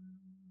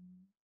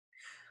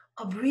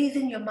 Or breathe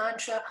in your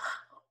mantra,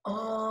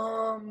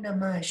 Om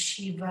Namah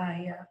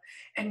Shivaya,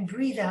 and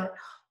breathe out,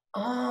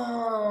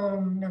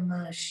 Om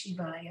Namah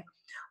Shivaya.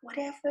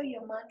 Whatever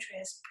your mantra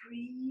is,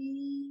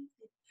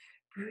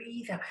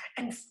 breathe out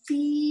and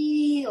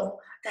feel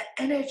that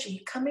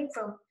energy coming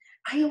from,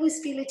 I always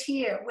feel it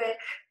here, where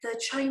the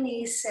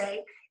Chinese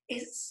say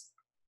is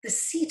the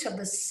seat of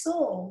the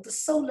soul, the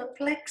solar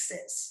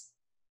plexus.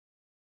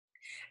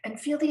 And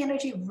feel the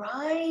energy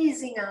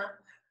rising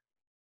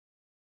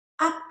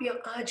up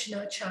your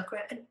Ajna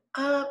chakra and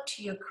up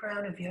to your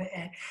crown of your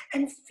head.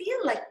 And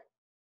feel like,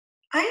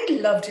 I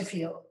love to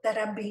feel that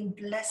I'm being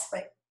blessed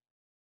by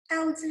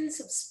thousands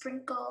of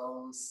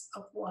sprinkles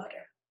of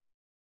water.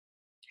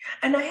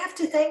 And I have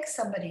to thank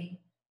somebody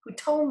who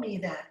told me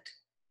that.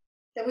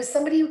 There was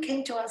somebody who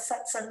came to our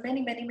satsang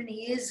many, many, many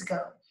years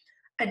ago,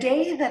 a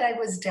day that I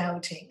was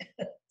doubting.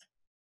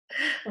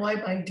 Why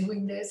am I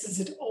doing this? Is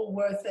it all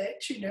worth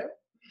it, you know?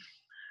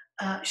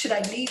 Should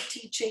I leave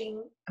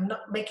teaching? I'm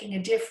not making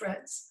a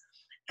difference.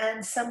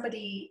 And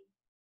somebody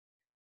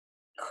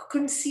who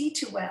couldn't see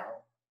too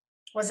well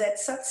was at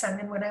satsang,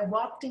 and when I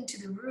walked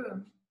into the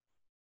room,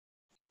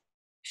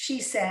 she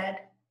said,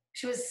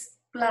 she was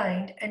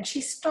blind, and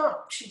she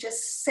stopped. She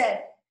just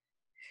said,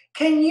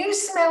 can you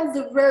smell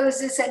the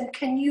roses and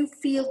can you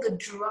feel the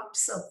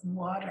drops of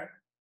water?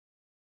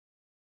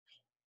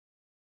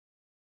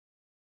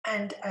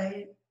 And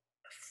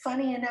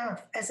funny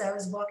enough, as I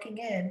was walking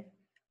in,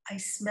 I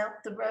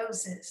smelt the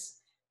roses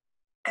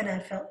and I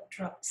felt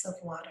drops of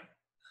water.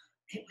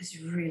 It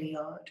was really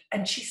odd.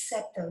 And she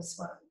said those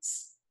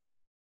words.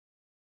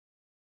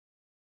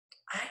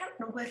 I don't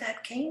know where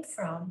that came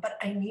from, but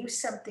I knew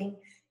something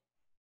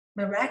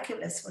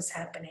miraculous was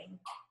happening.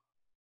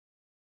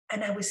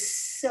 And I was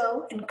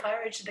so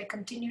encouraged that I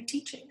continued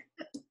teaching.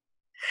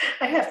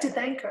 I have to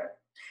thank her.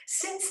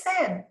 Since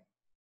then,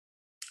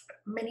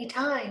 many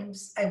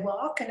times I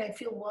walk and I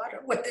feel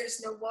water when there's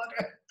no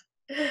water.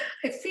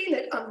 I feel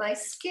it on my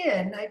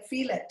skin. I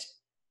feel it.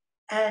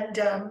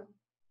 And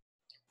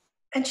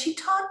she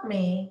taught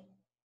me,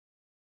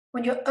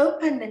 when you're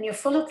open and you're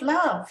full of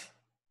love,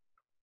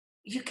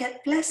 you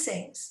get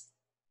blessings.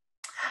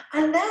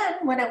 And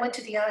then when I went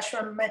to the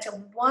ashram, I met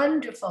a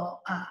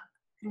wonderful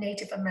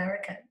Native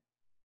American.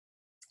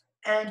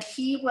 And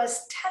he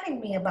was telling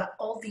me about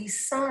all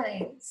these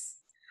signs.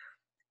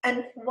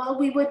 And while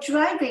we were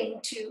driving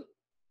to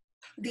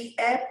the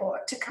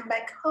airport to come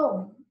back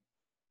home,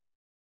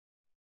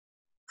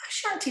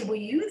 Ashanti, were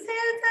you there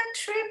that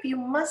trip? You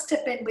must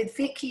have been with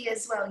Vicky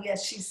as well.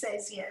 Yes, she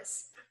says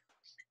yes.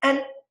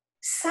 And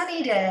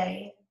sunny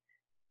day,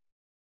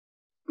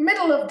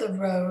 middle of the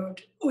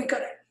road, we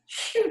got a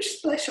huge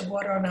splash of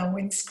water on our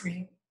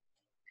windscreen.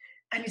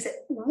 And he said,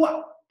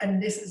 whoa.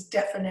 And this is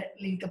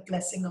definitely the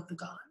blessing of the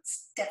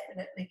gods,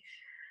 definitely.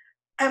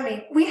 I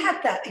mean, we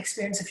had that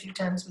experience a few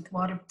times with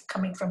water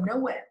coming from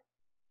nowhere.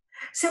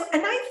 So,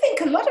 and I think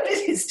a lot of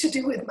it is to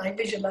do with my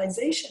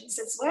visualizations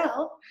as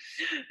well,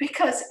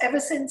 because ever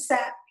since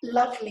that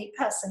lovely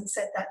person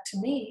said that to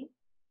me,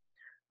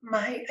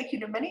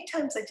 many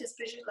times I just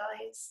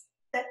visualize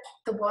that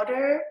the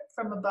water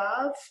from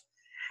above,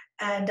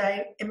 and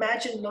I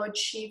imagine Lord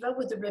Shiva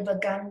with the river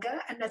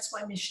Ganga, and that's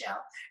why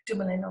Michelle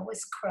Dumoulin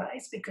always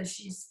cries, because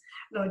she's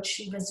Lord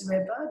Shiva's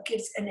river,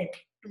 and it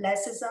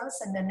blesses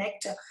us, and the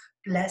nectar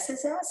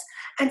blesses us.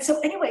 And so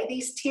anyway,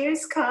 these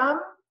tears come,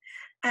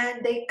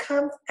 and they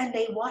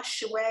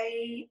wash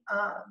away.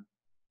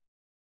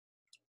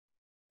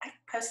 I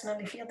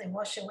personally feel they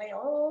wash away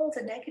all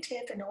the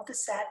negative and all the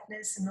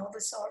sadness and all the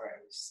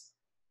sorrows.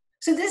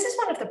 So this is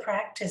one of the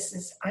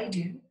practices I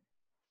do.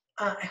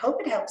 I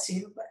hope it helps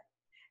you.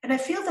 And I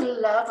feel the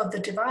love of the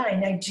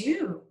divine. I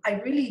do.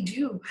 I really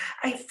do.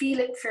 I feel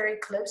it very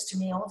close to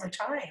me all the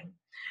time.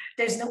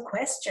 There's no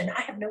question.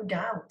 I have no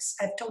doubts.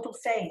 I have total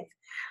faith.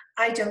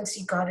 I don't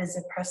see God as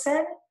a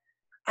person.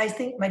 I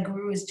think my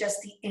guru is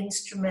just the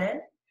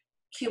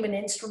human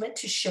instrument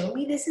to show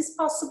me this is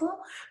possible,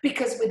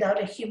 because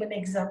without a human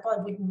example,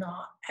 I would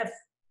not have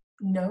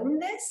known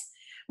this.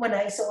 When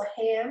I saw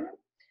him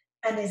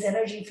and his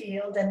energy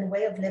field and the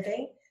way of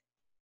living,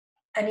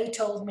 and he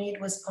told me it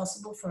was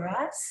possible for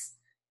us,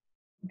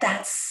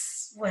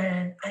 that's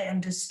when I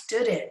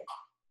understood it.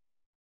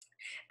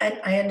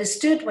 And I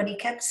understood when he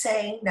kept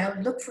saying, now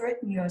look for it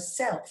in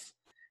yourself.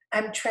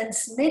 I'm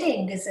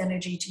transmitting this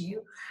energy to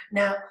you.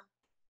 Now,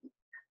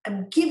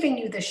 I'm giving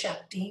you the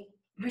Shakti,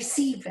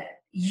 receive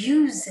it,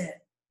 use it.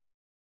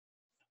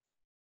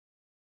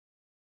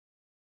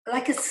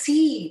 Like a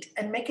seed,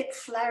 and make it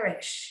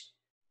flourish.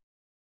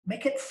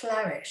 Make it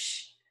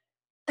flourish.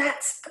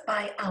 That's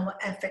by our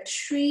effort.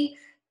 Sri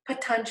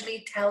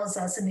Patanjali tells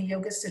us in the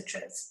Yoga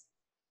Sutras,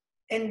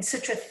 in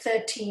Sutra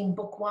 13,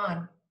 Book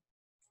 1,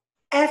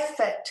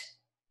 effort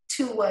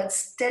towards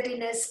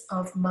steadiness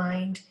of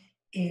mind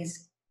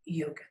is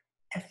yoga,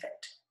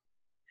 effort.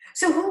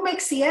 So who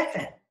makes the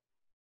effort?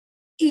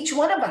 Each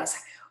one of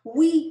us.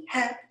 We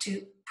have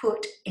to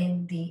put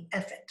in the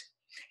effort.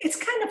 It's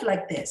kind of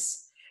like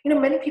this.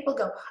 Many people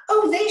go,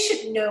 oh, they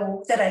should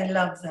know that I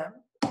love them.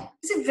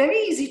 Is it very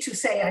easy to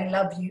say I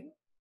love you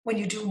when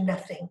you do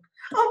nothing?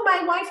 Oh,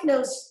 my wife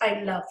knows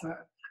I love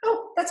her.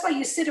 Oh, that's why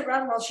you sit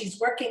around while she's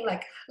working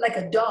like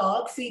a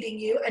dog feeding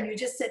you, and you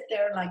just sit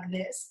there like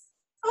this.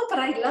 Oh, but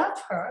I love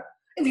her.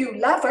 If you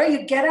love her,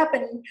 you get up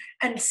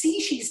and see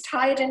she's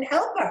tired and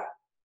help her.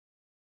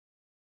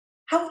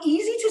 How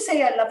easy to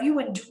say I love you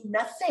and do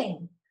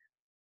nothing.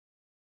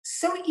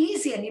 So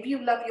easy. And if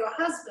you love your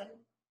husband,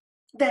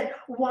 then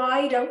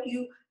why don't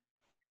you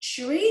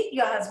treat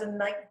your husband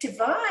like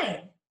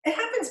divine? It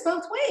happens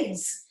both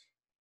ways.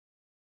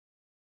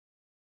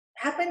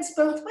 Happens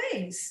both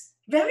ways.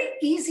 Very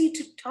easy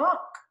to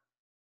talk.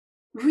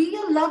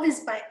 Real love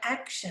is by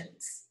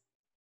actions.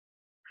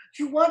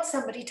 You want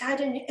somebody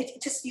tired and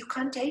you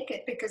can't take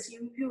it because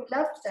you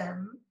love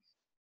them.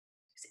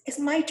 It's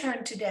my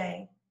turn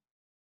today.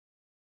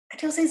 And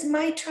he'll say, it's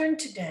my turn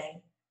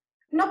today.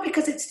 Not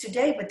because it's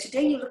today, but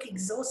today you look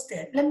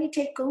exhausted. Let me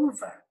take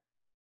over.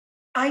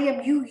 I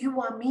am you,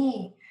 you are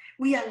me.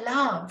 We are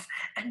love.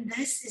 And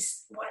this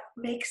is what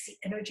makes the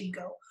energy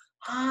go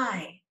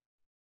high.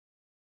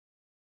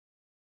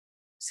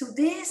 So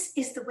this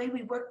is the way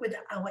we work with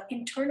our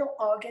internal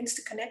organs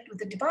to connect with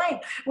the divine.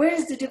 Where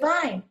is the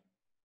divine?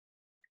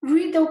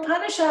 Read the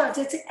Upanishads.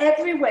 It's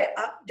everywhere.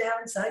 Up,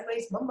 down,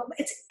 sideways,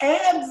 it's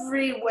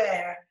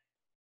everywhere.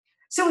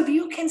 So if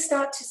you can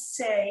start to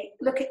say,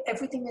 look at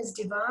everything as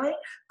divine,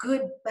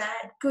 good,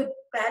 bad,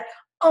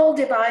 all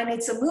divine.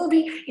 It's a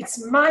movie,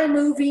 it's my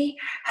movie,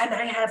 and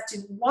I have to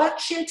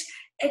watch it,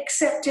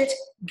 accept it,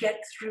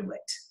 get through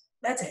it.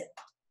 That's it.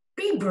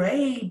 Be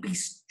brave, be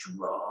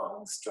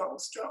strong, strong,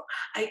 strong.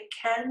 I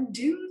can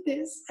do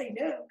this, I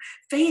know.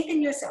 Faith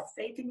in yourself,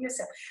 faith in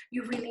yourself.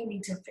 You really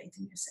need to have faith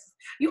in yourself.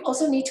 You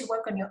also need to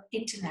work on your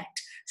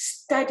intellect.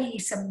 Study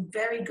some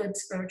very good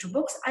spiritual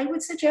books. I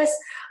would suggest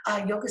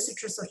Yoga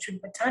Sutras of Sri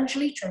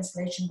Patanjali,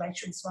 translation by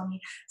Sri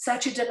Swami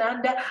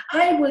Satchidananda.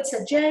 I would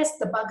suggest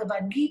the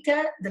Bhagavad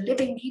Gita, the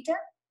Living Gita.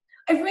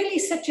 I really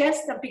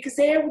suggest them because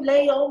there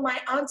lay all my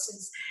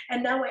answers.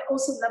 And now I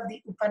also love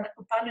the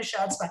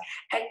Upanishads by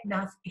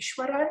Eknath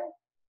Ishwaran.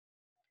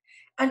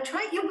 And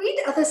you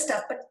read other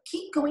stuff, but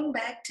keep going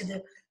back to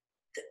the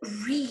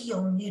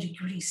real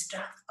nitty-gritty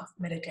stuff of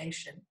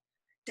meditation.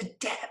 The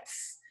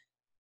depth.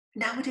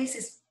 Nowadays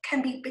it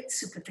can be a bit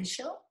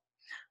superficial.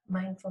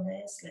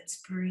 Mindfulness,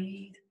 let's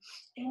breathe.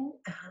 In,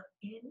 out,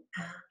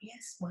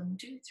 yes, 1,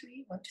 2,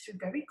 3, 1, 2, 3,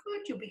 very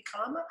good. You'll be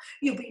calmer,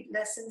 you'll be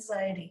less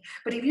anxiety.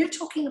 But if you're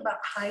talking about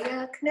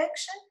higher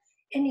connection,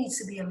 it needs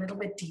to be a little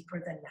bit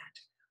deeper than that,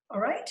 all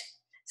right?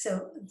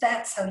 So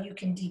that's how you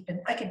can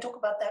deepen. I can talk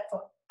about that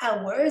for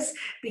hours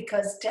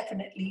because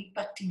definitely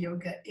Bhakti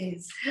Yoga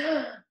is,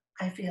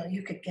 I feel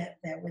you could get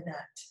there with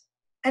that.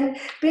 And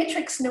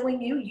Beatrix,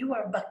 knowing you, you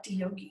are a Bhakti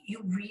Yogi,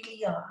 you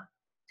really are.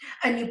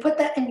 And you put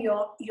that in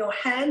your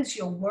hands,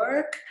 your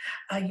work,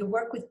 you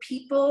work with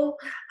people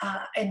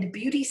in the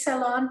beauty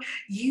salon,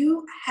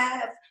 you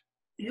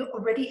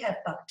already have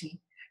bhakti.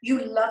 You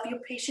love your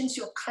patients,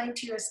 you're kind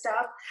to your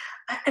staff,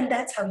 and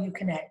that's how you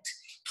connect.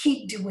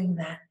 Keep doing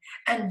that,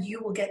 and you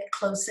will get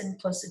closer and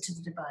closer to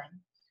the divine.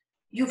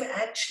 You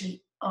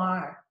actually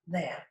are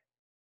there.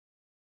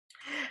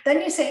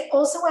 Then you say,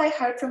 also I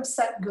heard from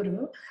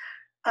Sadhguru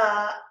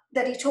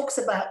that he talks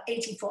about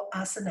 84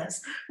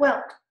 asanas.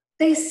 Well,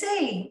 they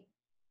say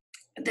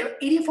there are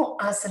 84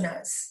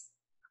 asanas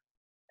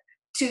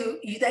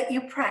that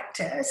you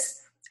practice,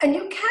 and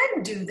you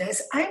can do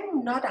this.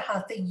 I'm not a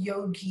hatha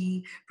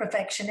yogi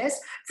perfectionist.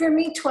 For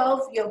me,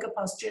 12 yoga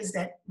postures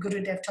that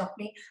Gurudev taught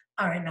me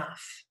are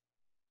enough.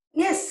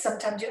 Yes,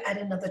 sometimes you add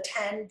another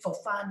 10 for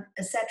fun,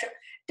 etc.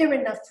 They're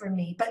enough for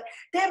me. But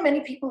there are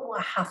many people who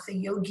are hatha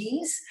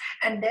yogis,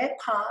 and their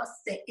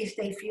path, if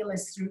they feel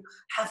is through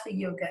hatha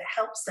yoga,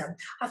 helps them.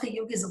 Hatha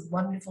yoga is a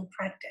wonderful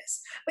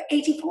practice. But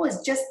 84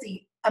 is just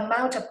the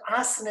amount of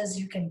asanas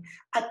you can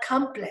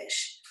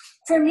accomplish.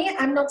 For me,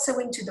 I'm not so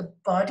into the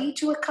body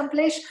to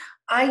accomplish.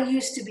 I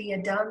used to be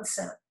a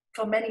dancer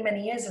for many,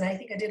 many years, and I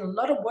think I did a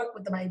lot of work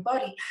with my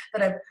body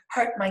that I've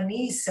hurt my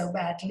knees so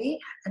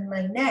badly and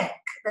my neck.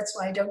 That's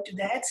why I don't do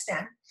the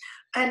headstand.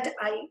 And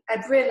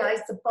I've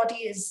realized the body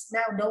is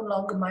now no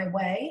longer my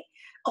way,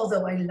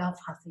 although I love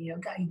hatha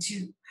yoga, I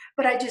do.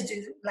 But I just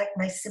do like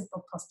my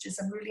simple postures.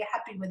 I'm really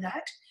happy with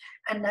that,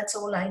 and that's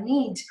all I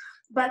need.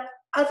 But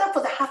other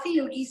for the hatha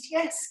yogis,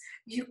 yes,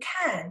 you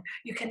can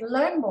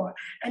learn more.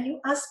 And you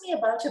asked me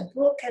about a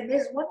book, and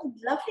there's one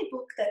lovely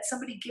book that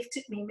somebody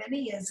gifted me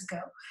many years ago,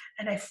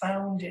 and I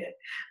found it.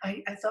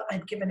 I thought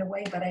I'd given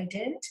away, but I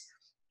didn't.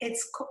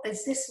 It's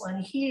this one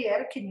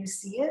here. Can you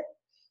see it?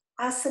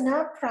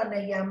 Asana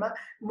Pranayama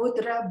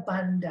Mudra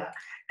Bandha.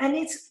 And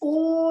it's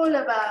all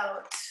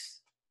about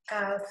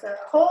the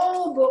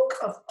whole book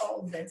of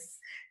all this.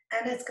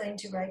 Anna's going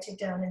to write it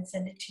down and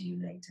send it to you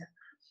later.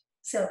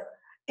 So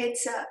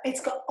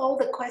it's got all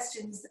the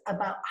questions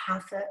about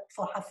hatha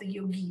for hatha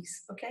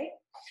yogis, okay?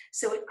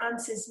 So it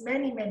answers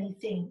many, many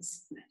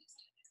things.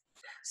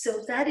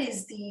 So that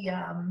is the,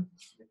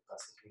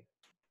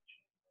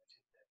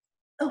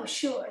 oh,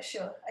 sure.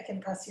 I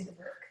can pass you the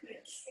book,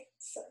 yes.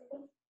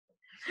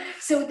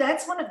 So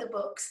that's one of the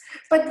books.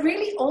 But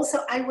really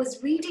also, I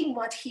was reading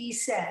what he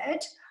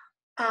said.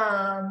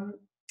 I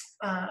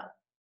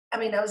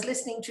was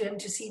listening to him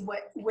to see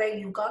where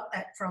you got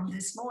that from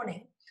this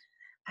morning.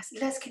 I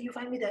said, Les, can you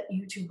find me that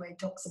YouTube where he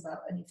talks about,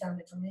 and he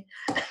found it for me.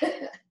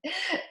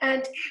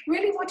 And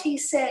really what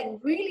he's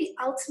saying, really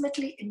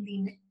ultimately in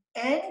the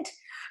end,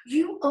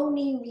 you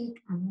only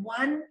need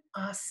one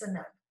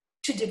asana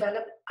to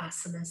develop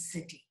asana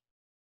siddhi.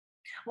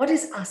 What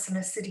is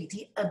asana siddhi?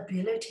 The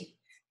ability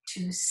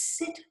to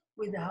sit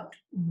without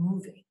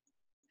moving.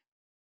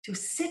 To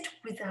sit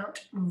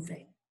without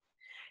moving.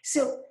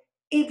 So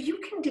if you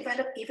can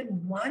develop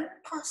even one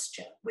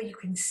posture where you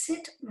can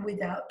sit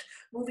without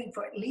moving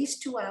for at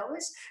least 2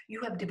 hours,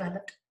 you have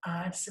developed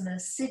asana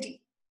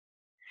siddhi.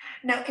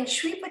 Now in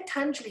Sri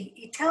Patanjali,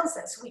 he tells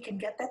us we can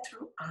get that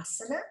through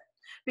asana,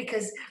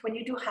 because when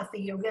you do hatha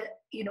yoga,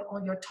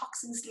 all your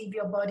toxins leave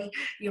your body,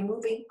 you're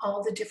moving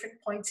all the different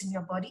points in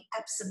your body,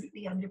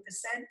 absolutely 100%,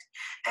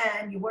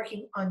 and you're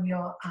working on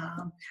your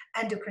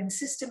endocrine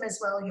system as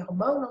well, your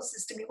hormonal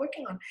system, you're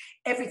working on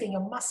everything,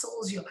 your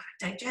muscles, your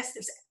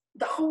digestives,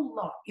 the whole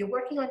lot. You're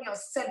working on your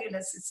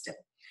cellular system.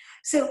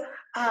 So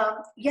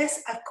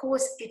yes, of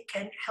course, it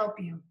can help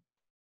you.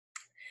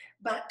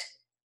 But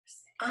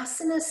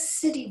asana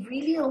siddhi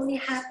really only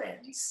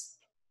happens.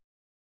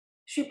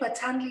 Sri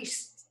Patanjali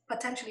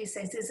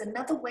says there's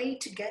another way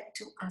to get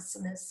to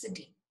asana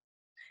siddhi.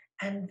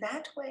 And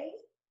that way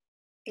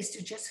is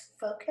to just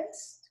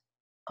focus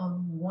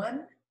on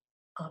one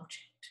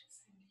object.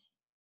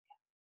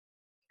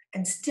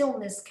 And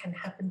stillness can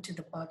happen to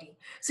the body.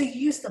 So you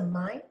use the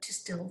mind to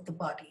still the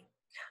body.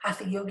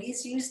 Hatha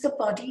yogis use the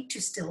body to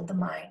still the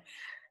mind.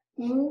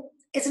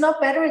 It's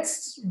not better,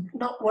 it's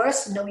not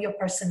worse. Know your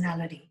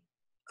personality,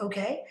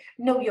 okay?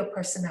 Know your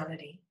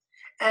personality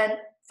and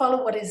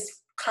follow what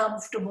is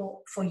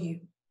comfortable for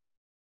you.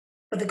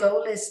 But the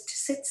goal is to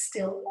sit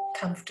still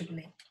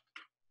comfortably.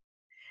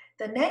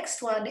 The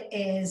next one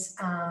is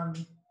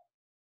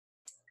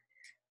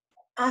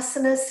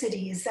asana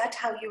siddhi. Is that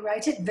how you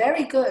write it?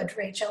 Very good,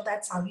 Rachel.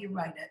 That's how you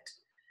write it.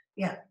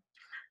 Yeah.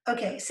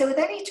 Okay, so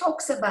then he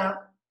talks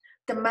about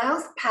the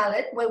mouth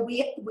palate where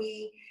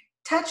we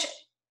touch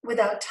with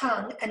our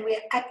tongue and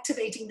we're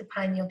activating the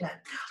pineal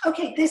gland.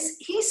 Okay,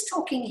 he's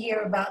talking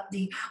here about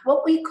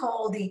what we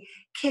call the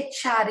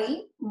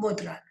Khechari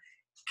mudra.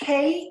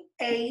 Khechari.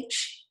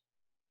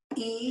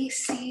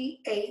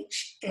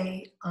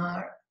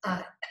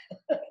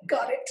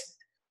 Got it.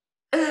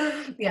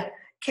 Yeah,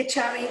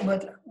 Khechari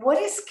mudra. What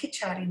is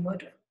Khechari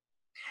mudra?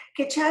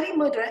 Khechari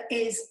mudra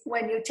is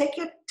when you take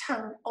your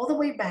tongue all the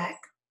way back,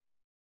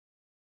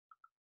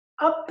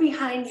 up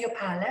behind your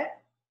palate,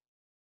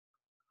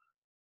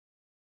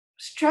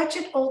 stretch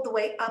it all the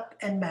way up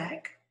and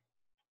back,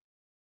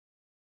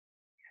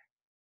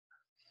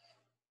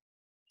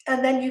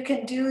 And then you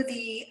can do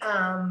the,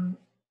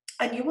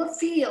 and you will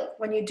feel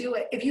when you do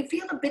it, if you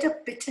feel a bit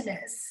of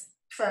bitterness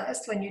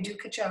first when you do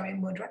Kachari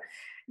Mudra,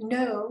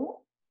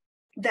 know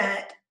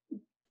that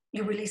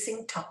you're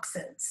releasing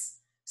toxins.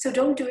 So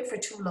don't do it for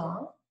too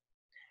long.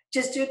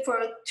 Just do it for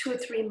 2 or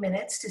 3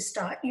 minutes to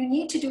start. You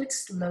need to do it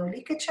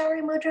slowly,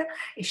 Kachari Mudra.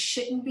 It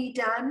shouldn't be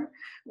done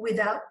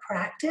without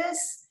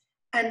practice.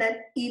 And then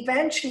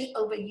eventually,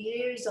 over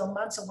years or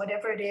months or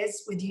whatever it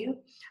is with you,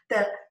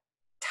 the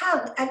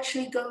tongue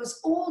actually goes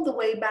all the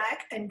way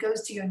back and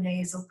goes to your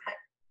nasal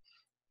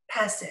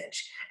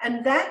passage.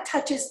 And that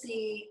touches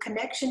the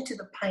connection to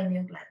the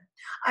pineal gland.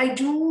 I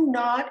do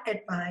not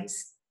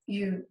advise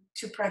you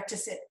to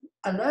practice it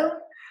alone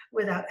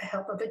without the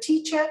help of a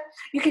teacher.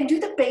 You can do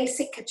the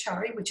basic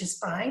Kachari, which is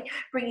fine,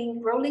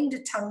 rolling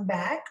the tongue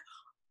back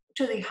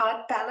to the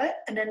hard palate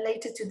and then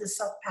later to the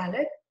soft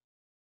palate.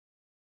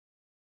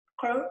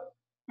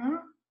 And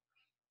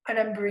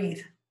then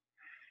breathe.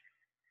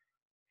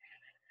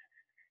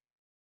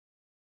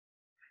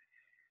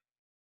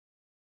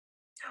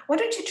 Why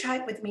don't you try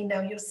it with me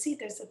now? You'll see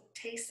there's a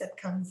taste that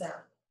comes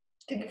out.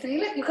 Can you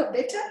feel it? You got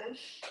bitter?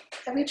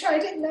 Have you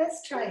tried it?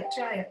 Let's try it.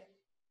 Try it.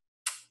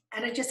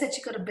 And I just said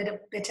you got a bit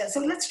of bitter. So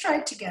let's try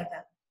it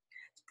together.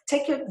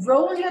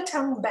 Roll your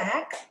tongue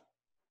back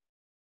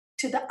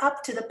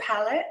up to the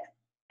palate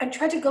and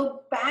try to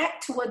go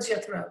back towards your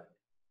throat.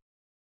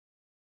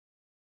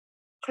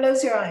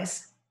 Close your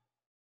eyes.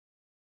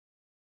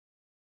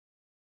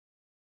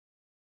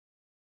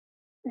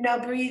 Now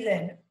breathe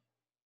in.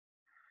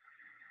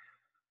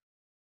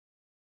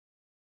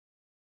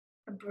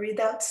 And breathe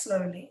out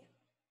slowly.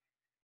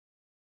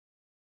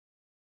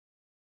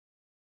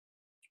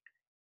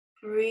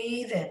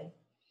 Breathe in.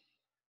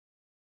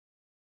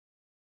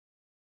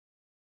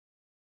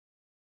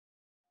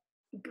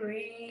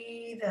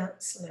 Breathe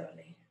out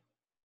slowly.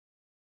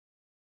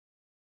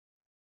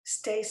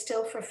 Stay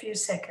still for a few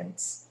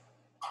seconds.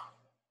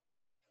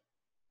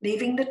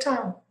 Leaving the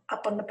tongue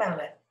up on the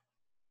palate.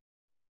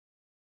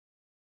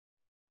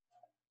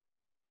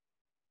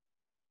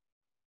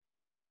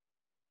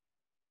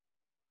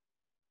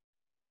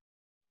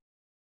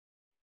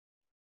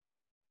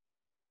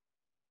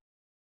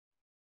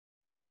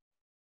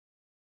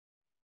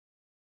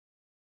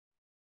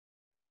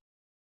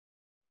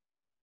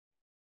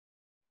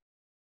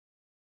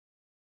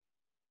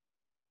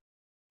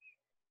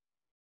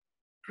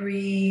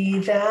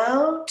 Breathe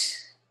out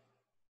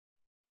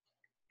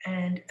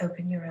and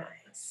open your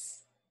eyes.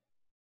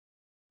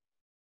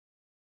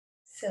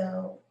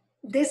 So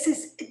this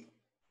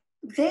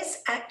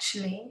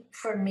actually,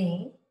 for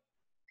me,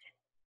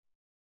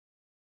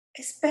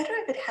 is better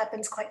if it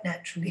happens quite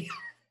naturally.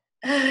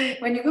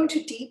 When you go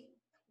to deep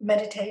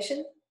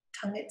meditation,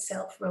 tongue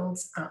itself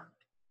rolls up.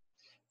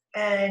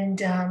 And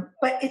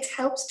but it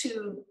helps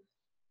to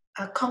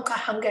conquer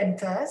hunger and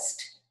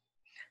thirst,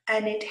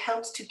 and it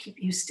helps to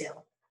keep you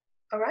still.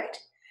 All right?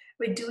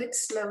 We do it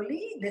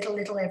slowly,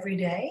 little every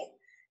day.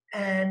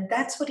 And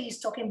that's what he's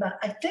talking about.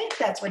 I think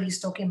that's what he's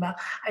talking about.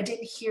 I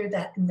didn't hear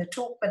that in the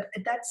talk, but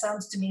that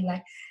sounds to me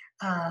like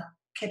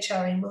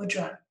Kachari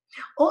Mudra.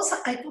 Also,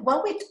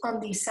 while we're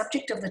on the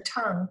subject of the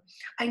tongue,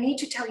 I need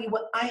to tell you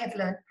what I have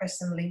learned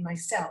personally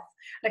myself.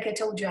 Like I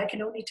told you, I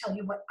can only tell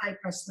you what I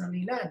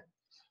personally learned.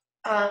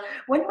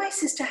 When my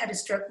sister had a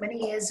stroke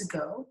many years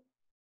ago,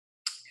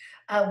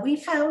 we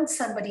found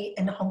somebody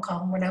in Hong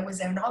Kong when I was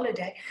there on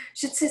holiday.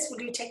 She says,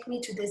 will you take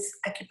me to this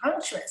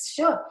acupuncturist?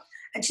 Sure.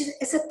 And she said,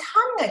 it's a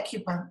tongue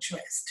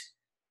acupuncturist.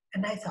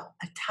 And I thought,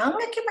 a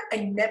tongue acupuncturist?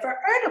 I never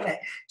heard of it,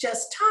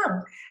 just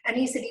tongue. And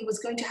he said he was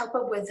going to help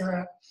her with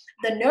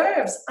the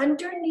nerves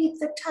underneath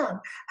the tongue,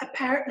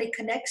 apparently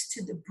connects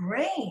to the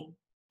brain.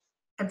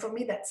 And for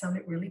me, that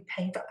sounded really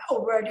painful.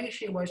 Already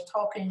she was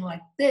talking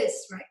like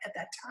this right at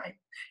that time.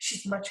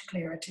 She's much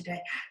clearer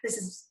today. This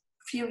is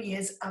a few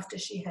years after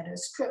she had her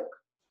stroke.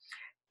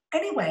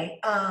 Anyway,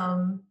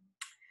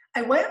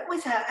 I went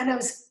with her and I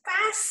was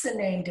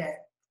fascinated.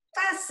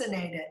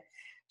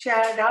 She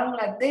had a tongue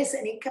like this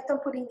and he kept on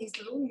putting these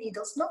little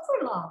needles, not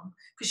for long,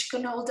 because she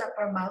couldn't hold up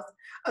her mouth,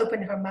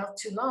 open her mouth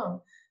too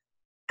long.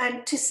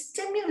 And to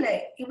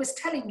stimulate, he was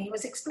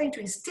explaining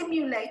to me,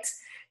 stimulates,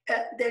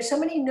 there's so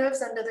many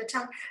nerves under the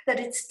tongue that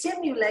it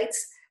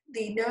stimulates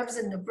the nerves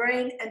in the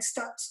brain and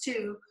starts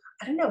to,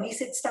 I don't know, he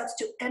said starts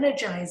to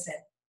energize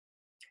it.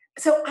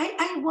 So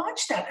I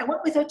watched that. I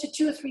went with her to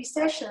 2 or 3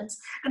 sessions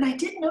and I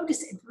did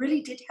notice it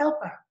really did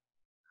help her.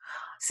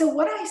 So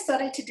what I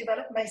started to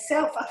develop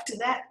myself after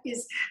that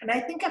is, and I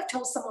think I've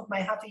told some of my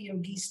Hatha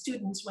Yogi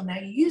students when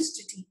I used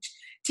to teach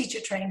teacher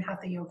train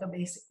Hatha Yoga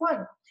Basic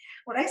 1,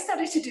 what I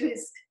started to do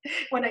is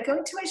when I go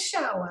into a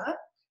shower,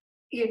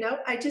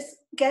 I just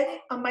get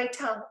it on my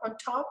tongue on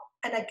top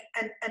and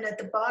at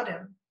the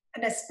bottom,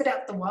 and I spit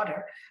out the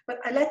water, but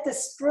I let the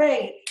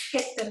spray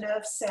hit the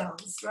nerve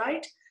cells,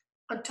 right?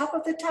 On top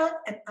of the tongue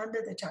and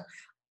under the tongue.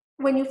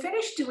 When you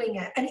finish doing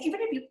it, and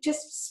even if you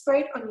just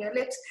spray it on your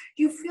lips,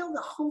 you feel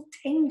the whole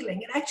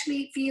tingling. It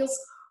actually feels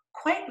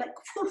quite like,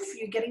 poof,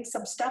 you're getting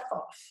some stuff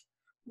off,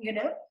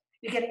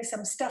 you're getting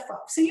some stuff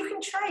off. So you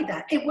can try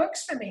that. It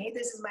works for me.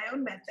 This is my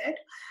own method.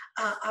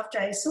 After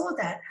I saw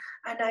that,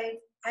 and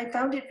I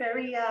found it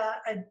very,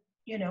 I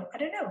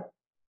don't know,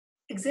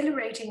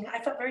 exhilarating. I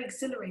felt very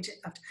exhilarated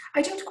after.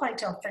 I do it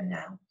quite often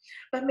now,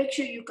 but make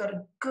sure you've got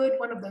a good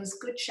one of those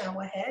good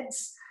shower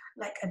heads.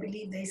 Like I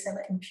believe they sell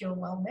it in Pure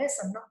Wellness.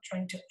 I'm not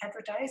trying to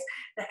advertise.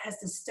 That has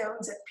the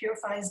stones that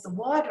purifies the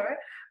water,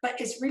 but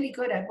it's really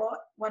good. I bought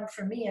one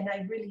for me, and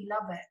I really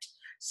love it.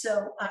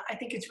 So I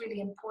think it's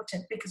really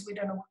important because we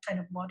don't know what kind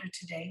of water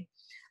today.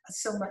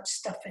 So much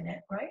stuff in it,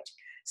 right?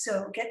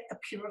 So get a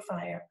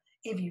purifier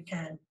if you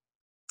can.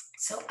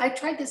 So I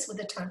tried this with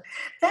a tongue.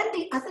 Then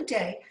the other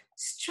day,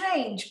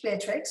 strange,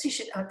 Beatrix, you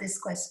should ask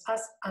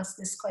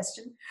this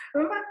question.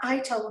 Remember I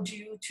told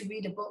you to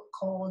read a book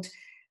called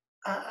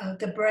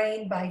The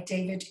Brain by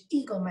David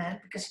Eagleman,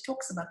 because he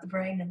talks about the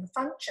brain and the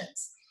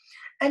functions.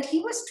 And he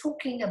was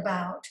talking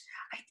about,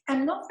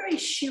 I'm not very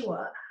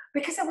sure,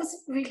 because I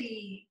wasn't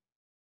really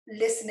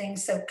listening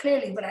so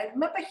clearly, but I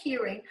remember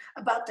hearing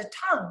about the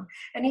tongue.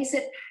 And he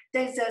said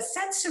there's a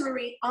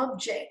sensory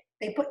object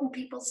they put in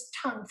people's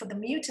tongue for the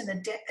mute and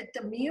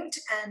the mute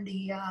and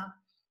the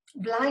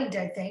blind,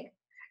 I think.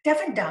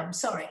 Deaf and dumb,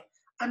 sorry.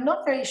 I'm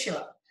not very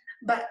sure.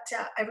 But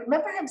I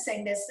remember him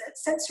saying there's a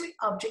sensory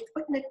object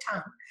put in the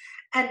tongue.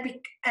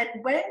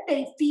 And when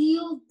they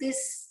feel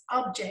this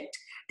object,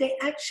 they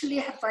actually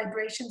have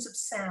vibrations of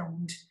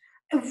sound.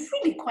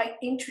 Really quite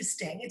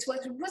interesting. It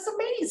was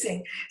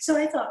amazing. So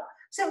I thought,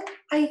 so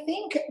I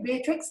think,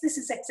 Beatrix, this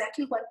is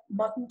exactly what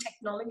modern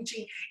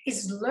technology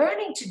is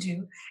learning to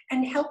do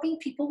and helping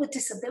people with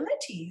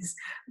disabilities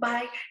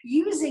by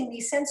using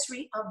these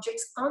sensory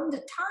objects on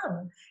the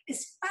tongue.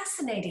 Is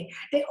fascinating.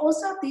 They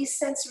also have these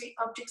sensory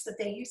objects that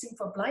they're using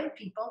for blind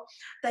people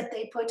that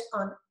they put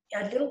on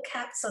little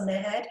caps on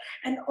their head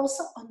and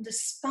also on the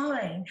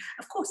spine.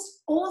 Of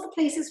course, all the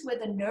places where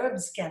the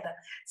nerves gather.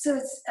 So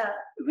it's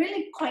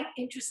really quite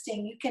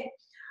interesting. You can,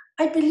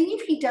 I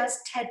believe he does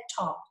TED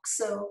Talks.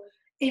 So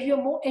if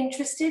you're more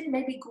interested,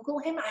 maybe Google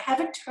him. I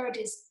haven't heard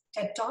his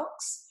TED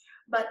Talks,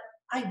 but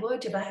I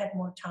would if I had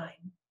more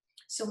time.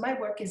 So my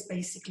work is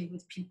basically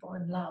with people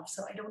in love,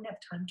 so I don't have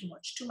time to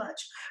watch too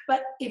much.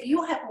 But if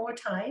you have more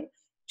time,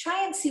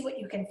 try and see what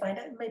you can find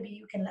out. Maybe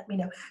you can let me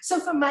know. So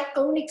from my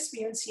own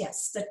experience,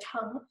 yes, the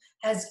tongue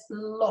has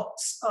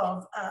lots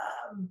of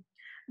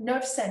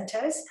nerve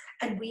centers,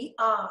 and we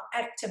are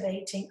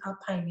activating our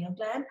pineal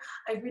gland.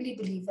 I really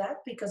believe that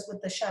because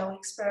with the shower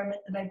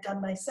experiment that I've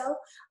done myself,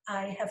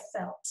 I have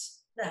felt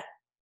that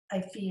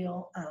I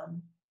feel,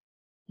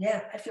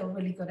 I feel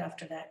really good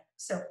after that.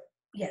 So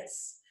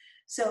yes.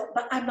 So,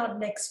 but I'm not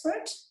an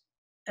expert,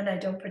 and I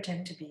don't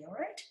pretend to be, all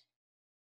right?